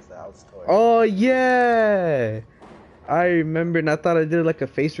 bro. Where's the house tour? Oh, yeah! I remember, and I thought I did like a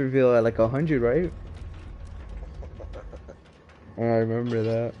face reveal at like 100, right? I remember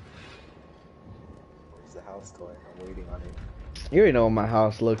that. Where's the house tour? I'm waiting on it. You already know what my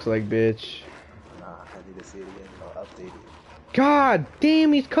house looks like, bitch. Nah, I need to see it again. I'll update it. God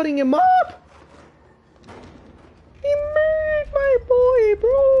damn, he's cutting him up! He murdered my boy,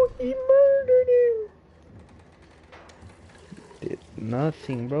 bro! He murdered him! Did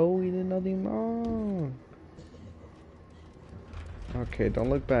nothing, bro. He did nothing wrong. Okay, don't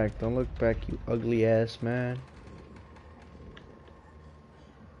look back. Don't look back, you ugly ass man.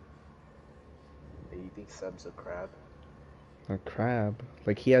 Hey, you think Sub's a crab? A crab?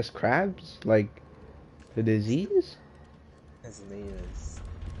 Like he has crabs? Like the disease? His name is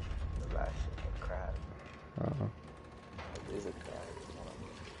the last name of crab. Oh. It is a crab.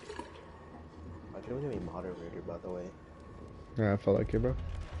 Why can't we get a moderator, by the way? Yeah, I felt like it, bro.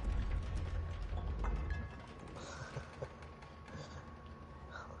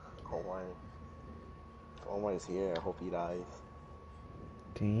 Omar is here. I hope he dies.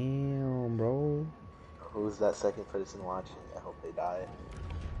 Damn, bro. Who's that second person watching? I hope they die.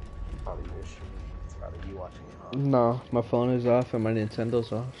 Probably your stream. It's probably you watching it, huh? No, my phone is off and my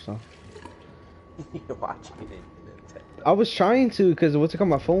Nintendo's off, so. You're watching it in Nintendo. I was trying to, cause what's it called?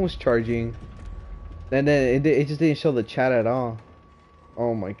 My phone was charging, and then it just didn't show the chat at all.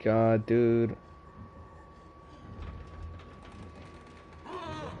 Oh my god, dude.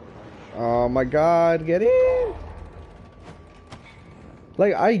 Oh my god, get in!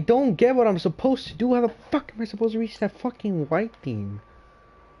 Like, I don't get what I'm supposed to do. How the fuck am I supposed to reach that fucking white thing?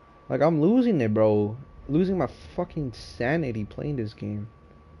 Like, I'm losing it, bro. Losing my fucking sanity playing this game.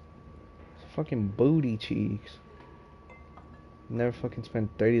 It's fucking booty cheeks. Never fucking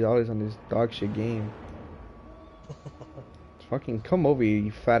spent $30 on this dog shit game. Fucking come over here,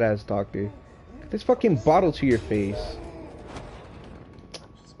 you fat ass doctor. Get this fucking bottle to your face. I'm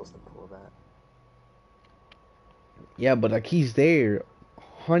just supposed to pull that. Yeah, but like he's there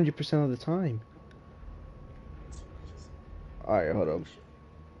 100% of the time. Alright, hold up.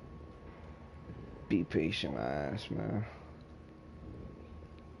 Be patient, my ass, man.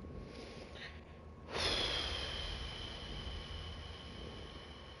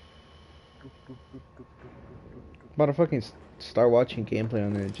 About to fucking start watching gameplay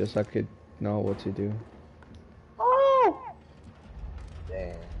on it just so I could know what to do. Oh!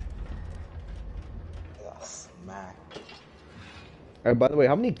 Damn. I got smacked. Alright, by the way,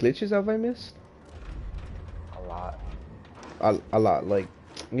 how many glitches have I missed? A lot. A lot, like,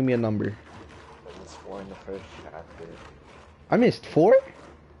 give me a number. There was 4 in the first chapter. I missed 4?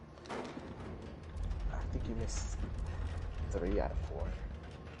 I think you missed 3 out of 4.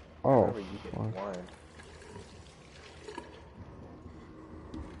 Oh, Remember, you hit fuck. 1.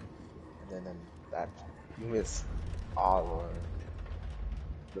 And then that you missed all of them.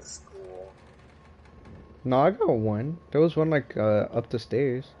 The school. No, I got 1. There was one like up the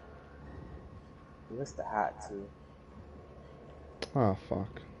stairs. You missed the hat too. Oh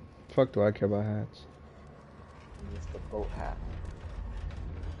fuck. Fuck do I care about hats? You missed the boat hat.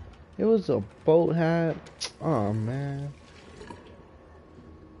 It was a boat hat. Oh man.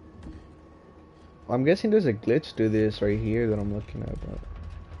 I'm guessing there's a glitch to this right here that I'm looking at, but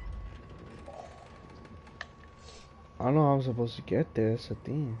I don't know how I'm supposed to get there. That's the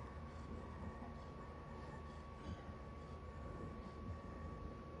thing.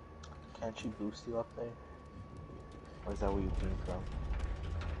 Can't you boost you up there? Or is that where you came from?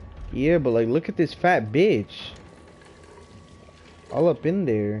 Yeah, but like, look at this fat bitch. All up in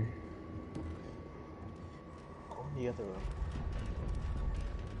there. Go in the other room.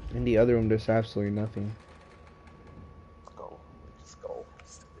 In the other room, there's absolutely nothing. Let's go. Just go.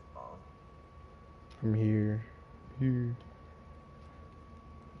 Stupid mom. I'm here. Here.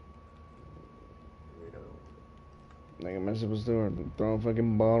 Weirdo. Like, am I supposed to throw a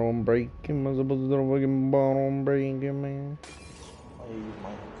fucking bottom break? Am I supposed to throw a fucking bottom break, man? Why you use my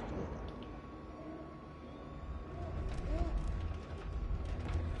hand to do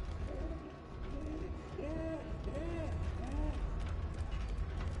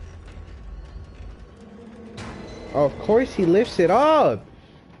Of course he lifts it up.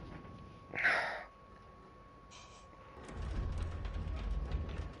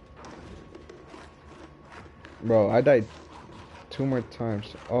 Bro, I died 2 more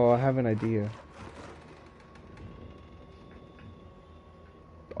times. Oh, I have an idea.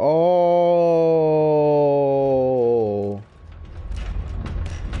 Oh.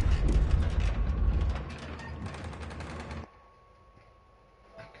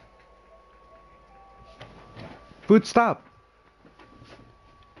 Food, stop.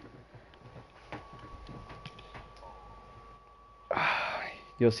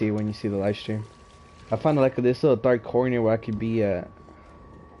 You'll see when you see the live stream. I found like this little dark corner where I could be at.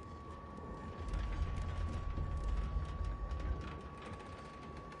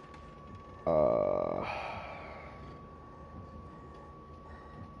 Uh.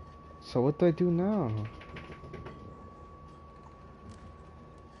 So what do I do now?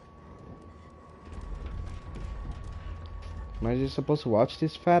 Am I just supposed to watch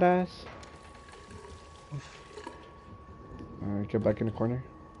this fat ass? Alright, get back in the corner.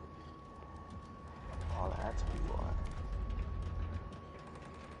 Oh, that's what you are.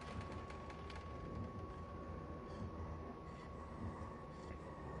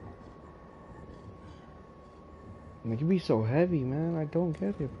 Like, you be so heavy, man. I don't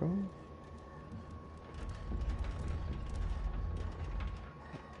get it, bro.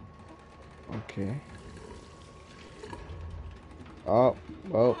 Okay. Oh,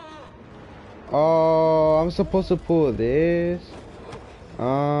 well. Oh, I'm supposed to pull this.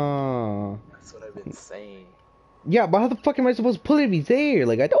 Oh. That's what I've been saying. Yeah, but how the fuck am I supposed to pull it if he's there?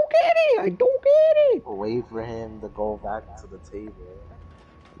 Like, I don't get it. I don't get it. Wait for him to go back to the table.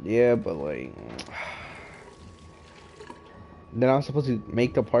 Yeah, but like... Then I'm supposed to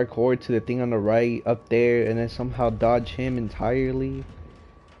make the parkour to the thing on the right up there and then somehow dodge him entirely.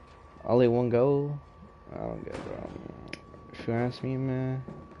 All in one go. I don't get it, bro. If you ask me, man.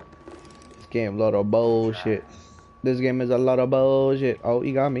 This game a lot of bullshit. This game is a lot of bullshit. Oh,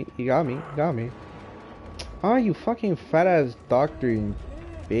 he got me. He got me. He got me. Oh, you fucking fat ass doctoring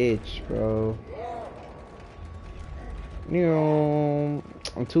bitch, bro. You know,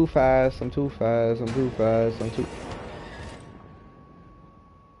 I'm too fast. I'm too fast. I'm too fast. I'm too...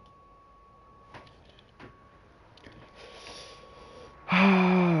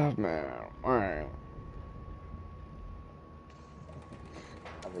 Ah, man. Alright.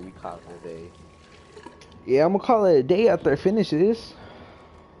 I mean, you caught it a day. Yeah, I'm gonna call it a day after I finish this.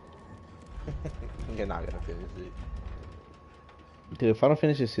 You're not gonna finish it. Dude, if I don't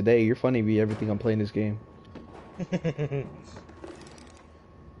finish this today, you're funny be everything I'm playing this game.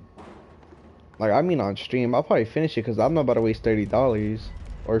 Like, I mean on stream, I'll probably finish it because I'm not about to waste $30.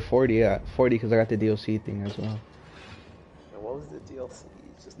 Or 40, yeah. 40 because I got the DLC thing as well. And what was the DLC?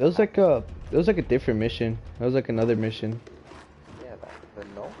 Just It was like a different mission. It was like another mission. yeah, the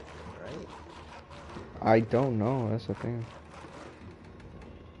no, right? I don't know, that's the thing.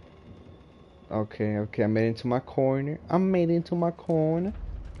 Okay, okay, I made it into my corner. I made it into my corner.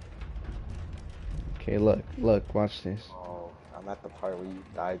 Okay, look, watch this. Oh, I'm at the part where you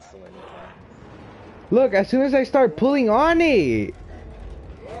died so many times. Look, as soon as I start pulling on it,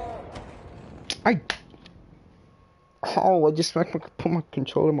 I just put my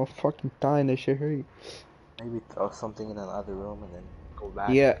controller in my fucking thigh and that shit hurt. Maybe throw something in another room and then go back.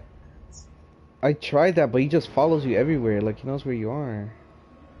 Yeah, I tried that, but he just follows you everywhere. Like, he knows where you are.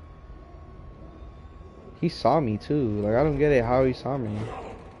 He saw me too. Like, I don't get it how he saw me.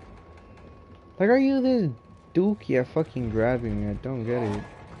 Like, are you this dookie at fucking grabbing me? I don't get it.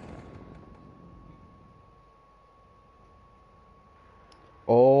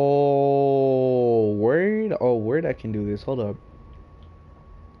 Oh, word? Oh, word, I can do this. Hold up.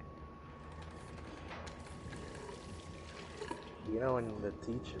 You know, in the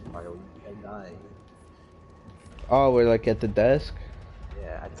teacher part when you kept dying. Oh, we're like at the desk?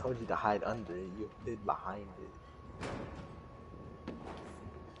 Yeah, I told you to hide under it. You hid behind it.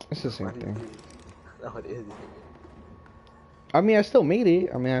 It's the same Why did thing. you- No, it is. I mean, I still made it.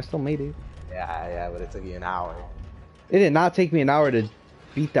 Yeah, but it took you an hour. It did not take me an hour to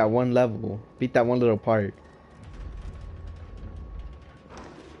beat that one level. Beat that one little part.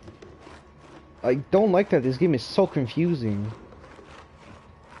 I don't like that. This game is so confusing.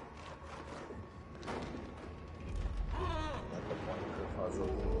 That's the point of the puzzle.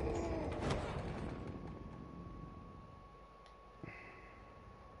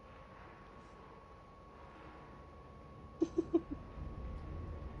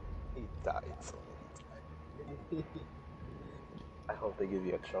 He died so many times. I hope they give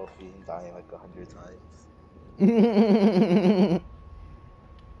you a trophy in dying like 100 times.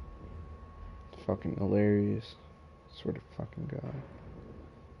 Fucking hilarious. Swear to fucking God.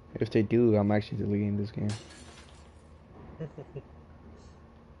 If they do, I'm actually deleting this game.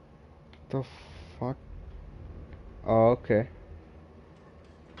 The fuck? Oh, okay.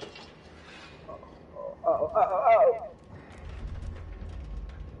 Oh.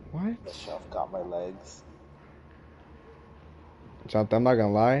 What? The shelf got my legs. Jonathan, I'm not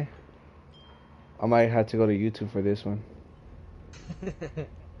gonna lie. I might have to go to YouTube for this one. No, look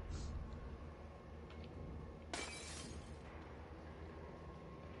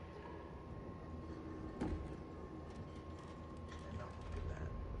at that.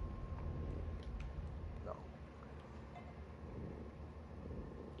 No.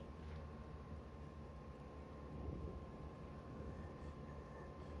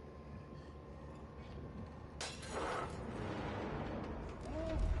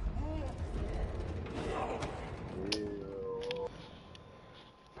 Ew.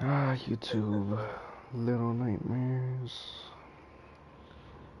 Ah, YouTube. Little Nightmares.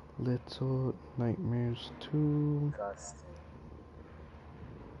 Little Nightmares 2. Disgusting.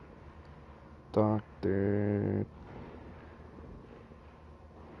 Doctor.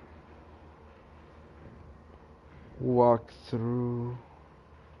 Walkthrough.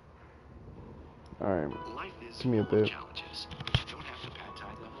 Alright, give me a bit.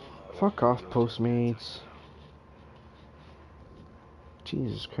 Fuck off, Postmates.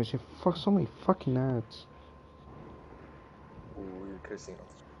 Jesus Christ, you fuck so many fucking ads. Ooh, you're cursing on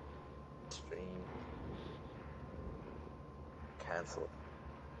the stream. Cancel.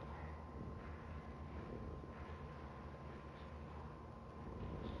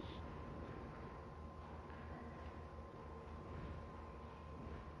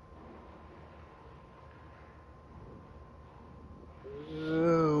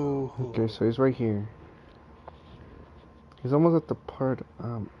 Ew. Okay, so he's right here. He's almost at the part,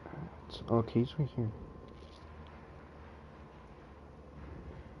 okay, he's right here.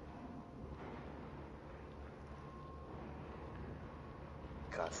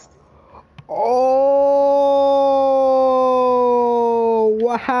 Disgusting. Oh,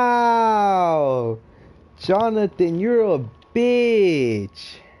 wow. Jonathan, you're a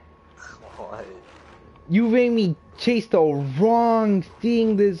bitch. What? You made me chase the wrong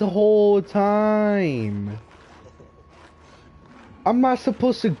thing this whole time. I'm not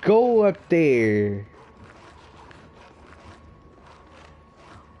supposed to go up there.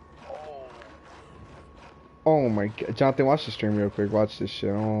 Oh my god. Jonathan, watch the stream real quick. Watch this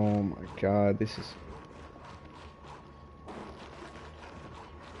shit. Oh my god. This is...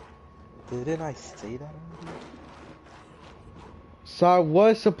 Didn't I say that already? So I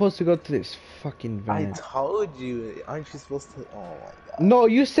was supposed to go to this fucking I vent. told you. Aren't you supposed to? Oh my god. No,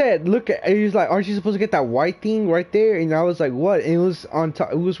 you said, look at, he was like, aren't you supposed to get that white thing right there? And I was like, what? And it was on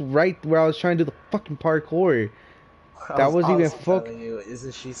top, it was right where I was trying to do the fucking parkour. I That was wasn't even also fuck. telling you,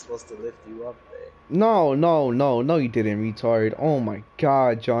 isn't she supposed to lift you up there? No, no, no, no, you didn't, retard. Oh my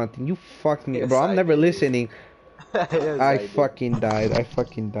god, Jonathan, you fucked me. Yes, Bro, I'm I never did. listening. Yes, I I did. fucking died. I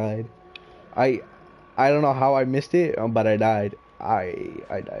fucking died. I I don't know how I missed it, but I died. I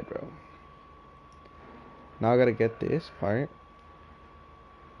died, bro. Now I gotta get this part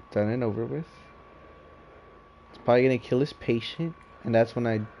done and over with. It's probably gonna kill this patient, and that's when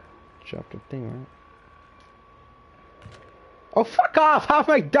I drop the thing, right? Oh, fuck off! How am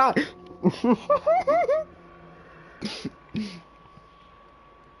I dying? I'm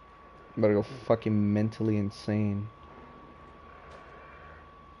gonna go fucking mentally insane.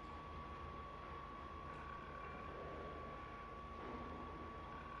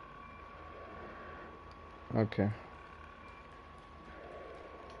 Okay.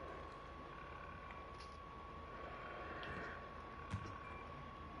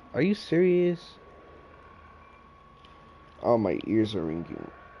 Are you serious? Oh, my ears are ringing.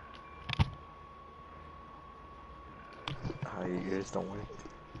 How your ears don't work?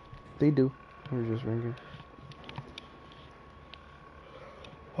 They do. They're just ringing.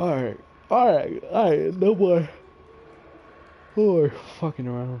 Alright. Alright. Alright. No more. No more fucking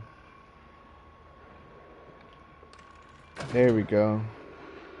around. There we go.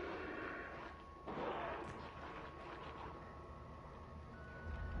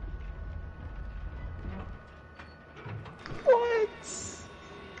 What?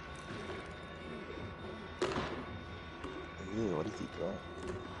 Ew, what is he doing?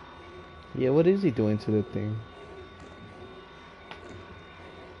 Yeah, what is he doing to the thing?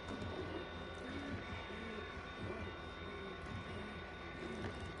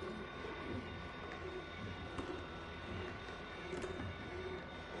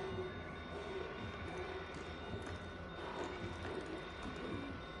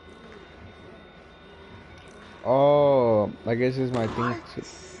 Oh, I guess it's my thing. What?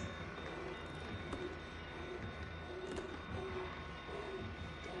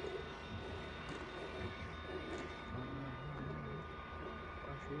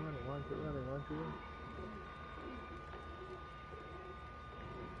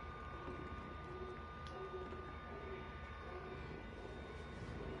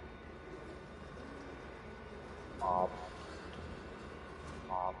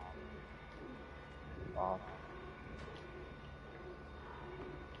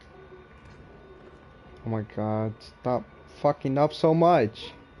 Oh my god, stop fucking up so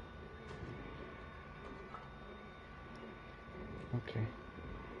much. Okay.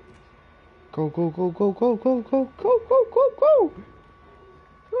 Go, go, go, go, go, go, go, go, go, go, go!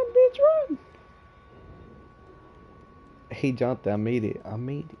 Run, bitch, run! Hey, Jonathan, I made it. I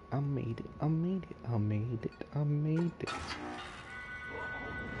made it. I made it. I made it. I made it. I made it.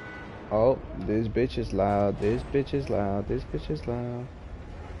 Oh, this bitch is loud. This bitch is loud. This bitch is loud.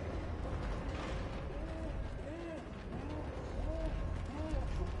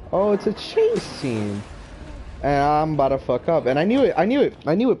 Oh, it's a chase scene. And I'm about to fuck up. And I knew it. I knew it.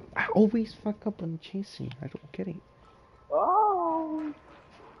 I knew it. I always fuck up on the chase scene. I don't get it. Oh.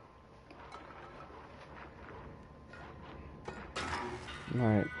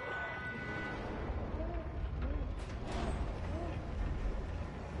 Alright.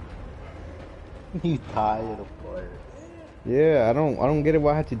 You died, of course. Yeah, I don't get it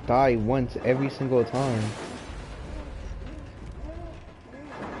why I had to die once every single time.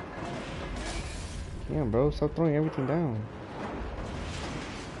 Damn, bro, stop throwing everything down.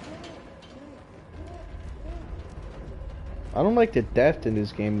 I don't like the depth in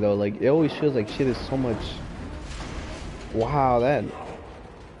this game though. Like it always feels like shit is so much. Wow, that You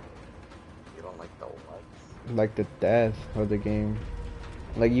don't like the what? like the depth of the game.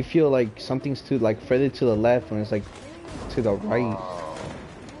 Like you feel like something's too like further to the left when it's like to the right. Oh.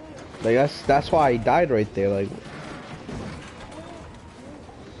 Like that's why I died right there. Like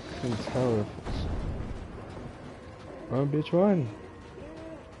couldn't tell if it's run, bitch, run.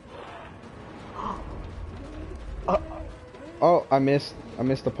 Oh, I missed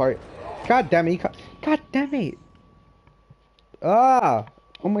the part. God damn it! God damn it! Ah!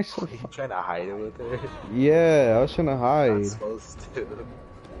 Oh my so. Are you trying to hide it with her? Yeah, I was trying to Not hide. supposed to.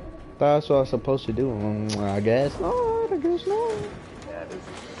 That's what I was supposed to do. I guess not. I guess not. Yeah, it is.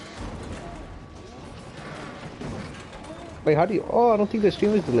 Wait, how do you? Oh, I don't think the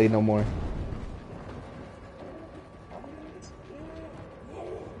stream is delayed no more.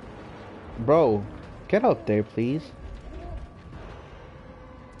 Bro, get out there, please.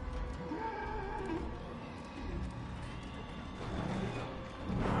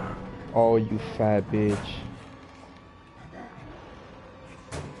 Oh, you fat bitch.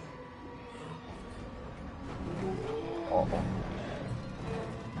 Uh-oh.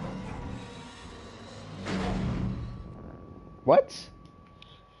 What?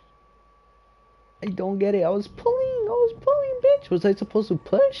 I don't get it. I was pulling, bitch. Was I supposed to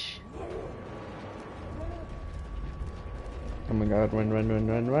push? Oh my god, run, run, run,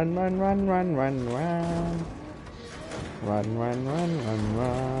 run, run, run, run, run, run, run. Run, run, run, run,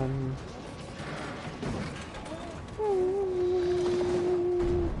 run.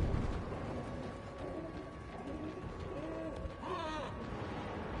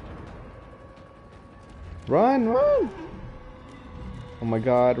 Run, run! Oh my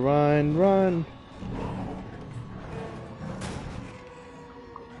god, run, run!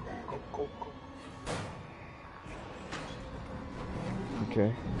 Go, go, go.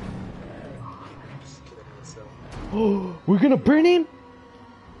 Okay. Just kidding myself. Oh, we're gonna burn him?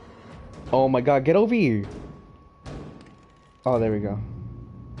 Oh my god, get over here! Oh, there we go.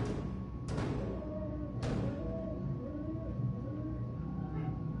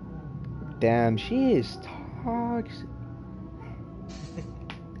 Damn, she is toxic.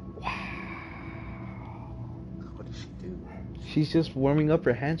 What did she do? She's just warming up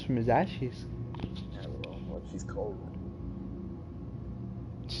her hands from his ashes. I don't know. What? She's cold.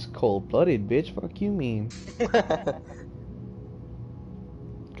 She's cold-blooded, bitch. Fuck you, mean. Can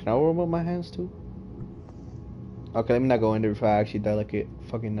I warm up my hands too? Okay, let me not go in there before I actually die like a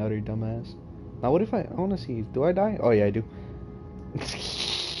fucking utter dumbass. Now, what if I wanna see? Do I die? Oh yeah, I do.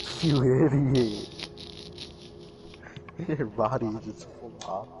 You idiot. Your body is just full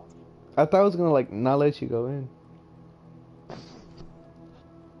off. I thought I was gonna like not let you go in.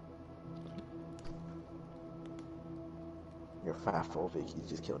 You're fat phobic. You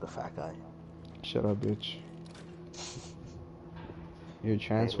just killed a fat guy. Shut up, bitch. You're Hey,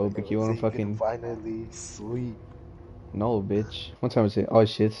 transphobic. look, You wanna so you can fucking finally sleep. no, bitch. What time is it? Oh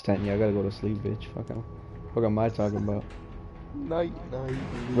shit, it's 10. Yeah, I gotta go to sleep, bitch. Fuck am I talking about? Night, night.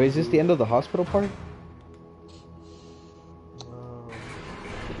 Wait, is this the end of the hospital part?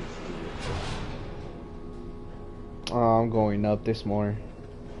 Oh, I'm going up. There's more.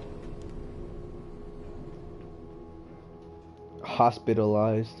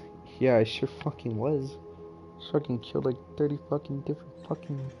 Hospitalized. Yeah, I sure fucking was. Fucking killed like 30 fucking different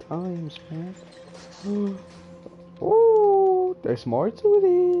fucking times, man. Oh, there's more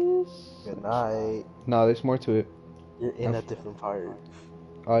to this. Good night. No, there's more to it. You're in a different part.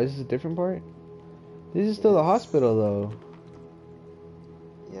 Oh, this is a different part? This is still the Yes. hospital though.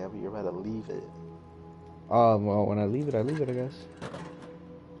 Yeah, but you're about to leave it. Oh, well, when I leave it, I guess.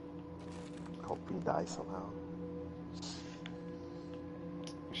 I hope you die somehow.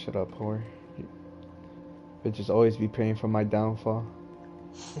 Shut up, whore. Bitches always be praying for my downfall.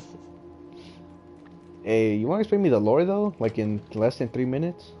 Hey, you want to explain me the lore though? Like in less than 3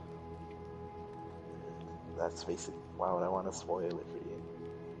 minutes? That's basic. Why would I want to spoil it for you?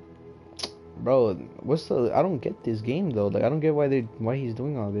 Bro, what's the? I don't get this game though. Like I don't get why he's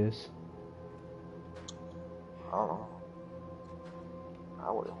doing all this. I don't know.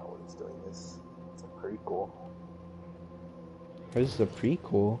 I wouldn't know what he's doing this. It's a prequel. This is a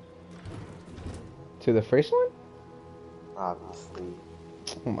prequel to the first one. Obviously.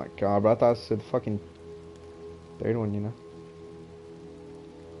 Oh my god, bro! I thought it said the fucking third one. You know?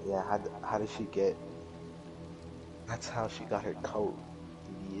 Yeah, how did she get... That's how she got her coat,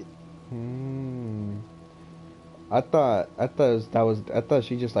 idiot. Hmm. I thought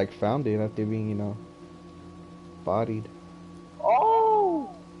she just like found it after being, you know, bodied. Oh!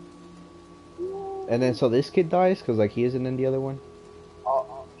 And then so this kid dies because like he isn't in the other one.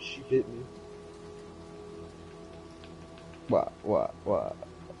 Oh, she bit me. What?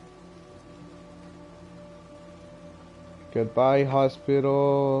 Goodbye,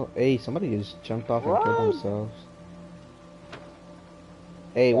 hospital. Hey, somebody just jumped off and killed Run! themselves.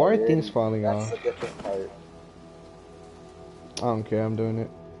 Hey, why are things falling That's off? a different part. I don't care, I'm doing it.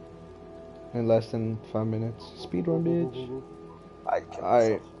 In less than 5 minutes. Speedrun, bitch. I'd kill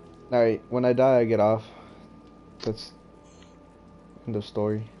Alright. myself. Alright, when I die, I get off. That's end of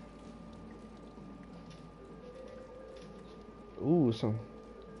story. Ooh, some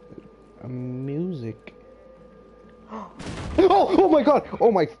music. Oh my god!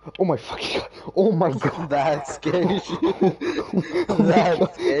 Oh my fucking god! Oh my god! That scared you. Oh my That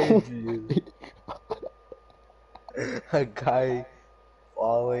god. scared you. A guy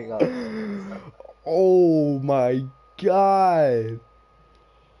falling up. Oh my god!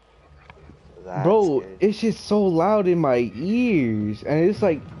 That Bro, scared it's just so loud in my ears, and it's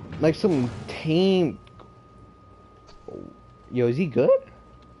like some tame. Yo, is he good?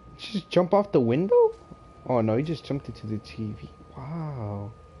 Just jump off the window? Oh no, he just jumped into the TV.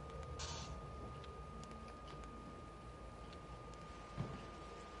 Wow.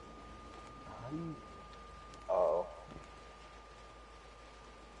 you. Oh.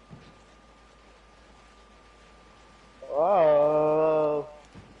 Oh.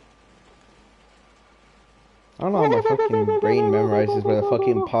 I don't know how my fucking brain memorizes where the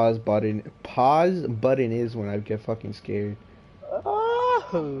fucking pause button is when I get fucking scared.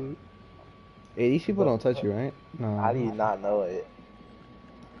 Oh. Hey, these people don't touch you, right? How No. do you not know it?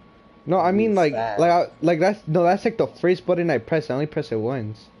 No, I You mean spam. like that's like the first button I press. I only press it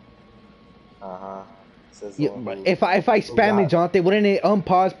once. Uh-huh. Says the Yeah, one but who if I spam it, got Jonathan, wouldn't it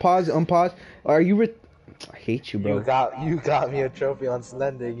unpause? Are you? I hate you, bro. you got me a trophy on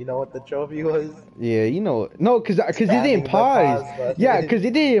Slender. You know what the trophy was? Yeah, you know, no, cause it didn't Spamming the pause. pause Yeah, button. cause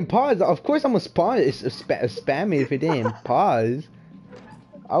it didn't pause. Of course, I'm gonna spawn spam it if it didn't pause.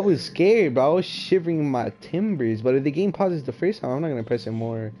 I was scared, bro. I was shivering my timbers. But if the game pauses the first time, I'm not gonna press it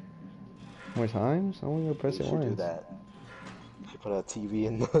more times. I'm only gonna press You it should do once. that. You should put a TV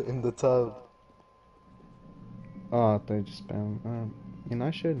in the tub. Oh, I thought I just spam. You know,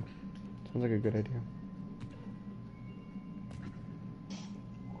 I should. Sounds like a good idea.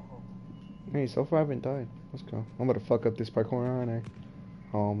 Hey, so far I haven't died. Let's go. I'm gonna fuck up this parkour, aren't I?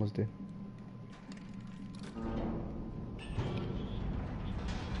 Oh, almost did.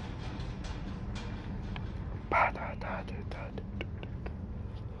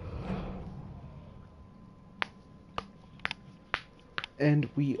 And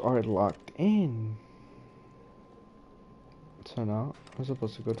we are locked in. So now, I'm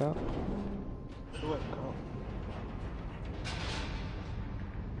supposed to go down. Where do I go?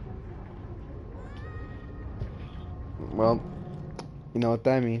 Well, you know what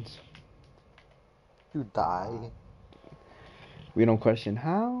that means. You die. We don't question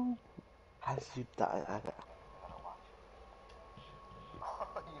how. How did you die? I gotta watch.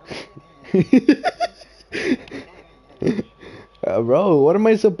 Bro, what am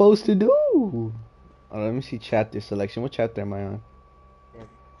I supposed to do? Oh, let me see chapter selection. What chapter am I on? You idiot.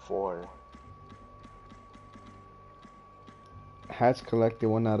 4. Hats collected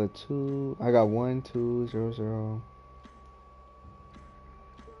 1 out of 2. I got 1, 2, 0, 0.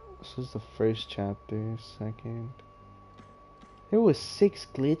 This is the first chapter. Second. There was 6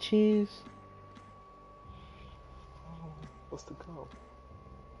 glitches. Supposed to go.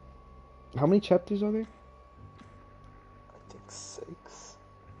 How many chapters are there? I think 6.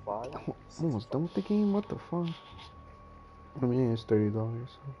 5, I'm 6 almost bucks. done with the game. What the fuck? I mean, it's $30.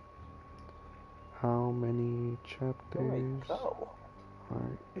 So. How many Where do I chapters go? are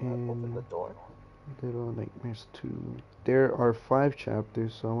Can I open the in door? Little Nightmares 2? There are 5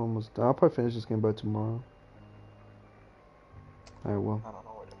 chapters, so I'm almost done. I'll probably finish this game by tomorrow. Alright, well, I don't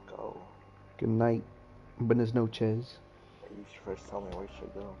know where to go. good night. Buenas noches. You should first tell me where you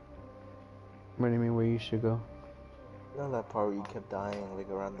should go. What do you mean where you should go? You know that part where you kept dying, like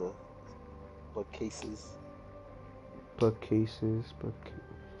around the bookcases, Bookcases,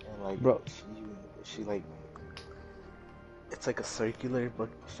 and like Bro. she like, it's like a circular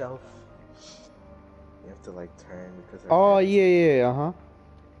bookshelf. You have to like turn because her Oh, hands. yeah, uh-huh.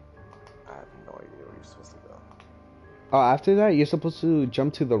 I have no idea where you're supposed to go. Oh, after that, you're supposed to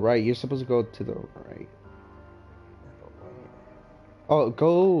jump to the right. You're supposed to go to the right. Yeah, but where? Oh,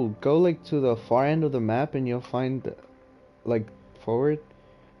 go like to the far end of the map and you'll find, like, forward.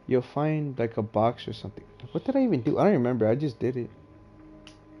 You'll find like a box or something. What did I even do? I don't remember. I just did it.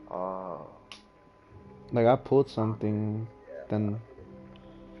 Oh, Like I pulled something, yeah. then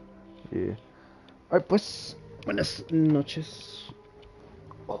yeah. Alright, pues buenas noches.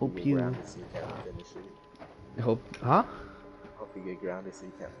 Hope you Hope get you. grounded so you can't finish it. Hope, huh? Hope you get grounded so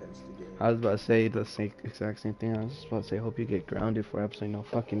you can't finish the game. I was about to say the same exact same thing. I was just about to say, hope you get grounded for absolutely no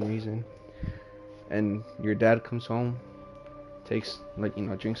fucking reason. And your dad comes home, takes like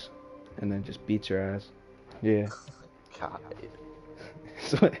drinks, and then just beats your ass. Yeah. God.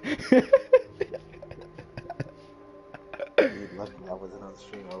 So. You're lucky I wasn't on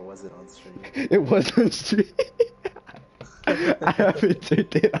stream, or was it on stream? It was on stream. I haven't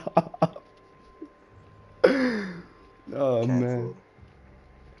turned it off. Oh man. Cancelled.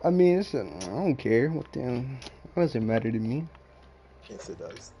 I mean, I don't care. What damn? What does it matter to me? Yes, it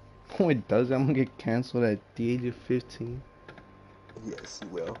does. Oh, it does. I'm gonna get canceled at the age of 15. Yes, you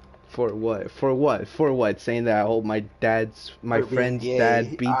will. For what? For what? For what? Saying that I hope my For being friend's gay. dad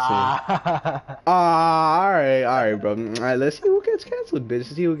beats him. Ah, alright, bro. Alright, let's see who gets canceled, bitch.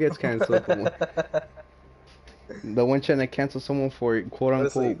 Let's see who gets canceled. The one trying to cancel someone for quote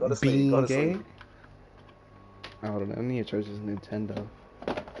unquote Go to sleep. being Go to gay. sleep. I don't know. I need to charge this Nintendo.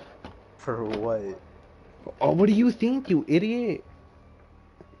 For what? Oh, what do you think, you idiot?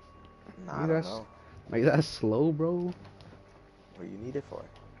 Nah, I don't know. Like that's slow, bro. What you need it for?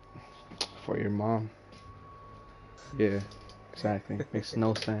 For your mom. Yeah, exactly. Makes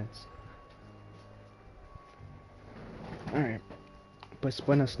no sense. Alright. Pues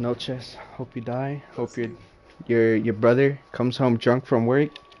buenas noches. Hope you die. Hope your brother comes home drunk from work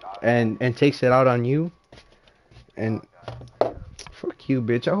and takes it out on you. And fuck you,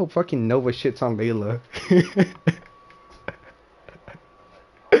 bitch. I hope fucking Nova shits on Layla.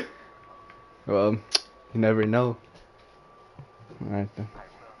 Well, you never know. Alright then.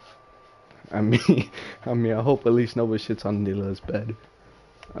 I mean, I hope at least Nova shits on Layla's bed.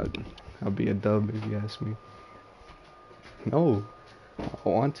 I'll be a dub if you ask me. No, I don't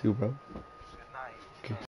want to, bro.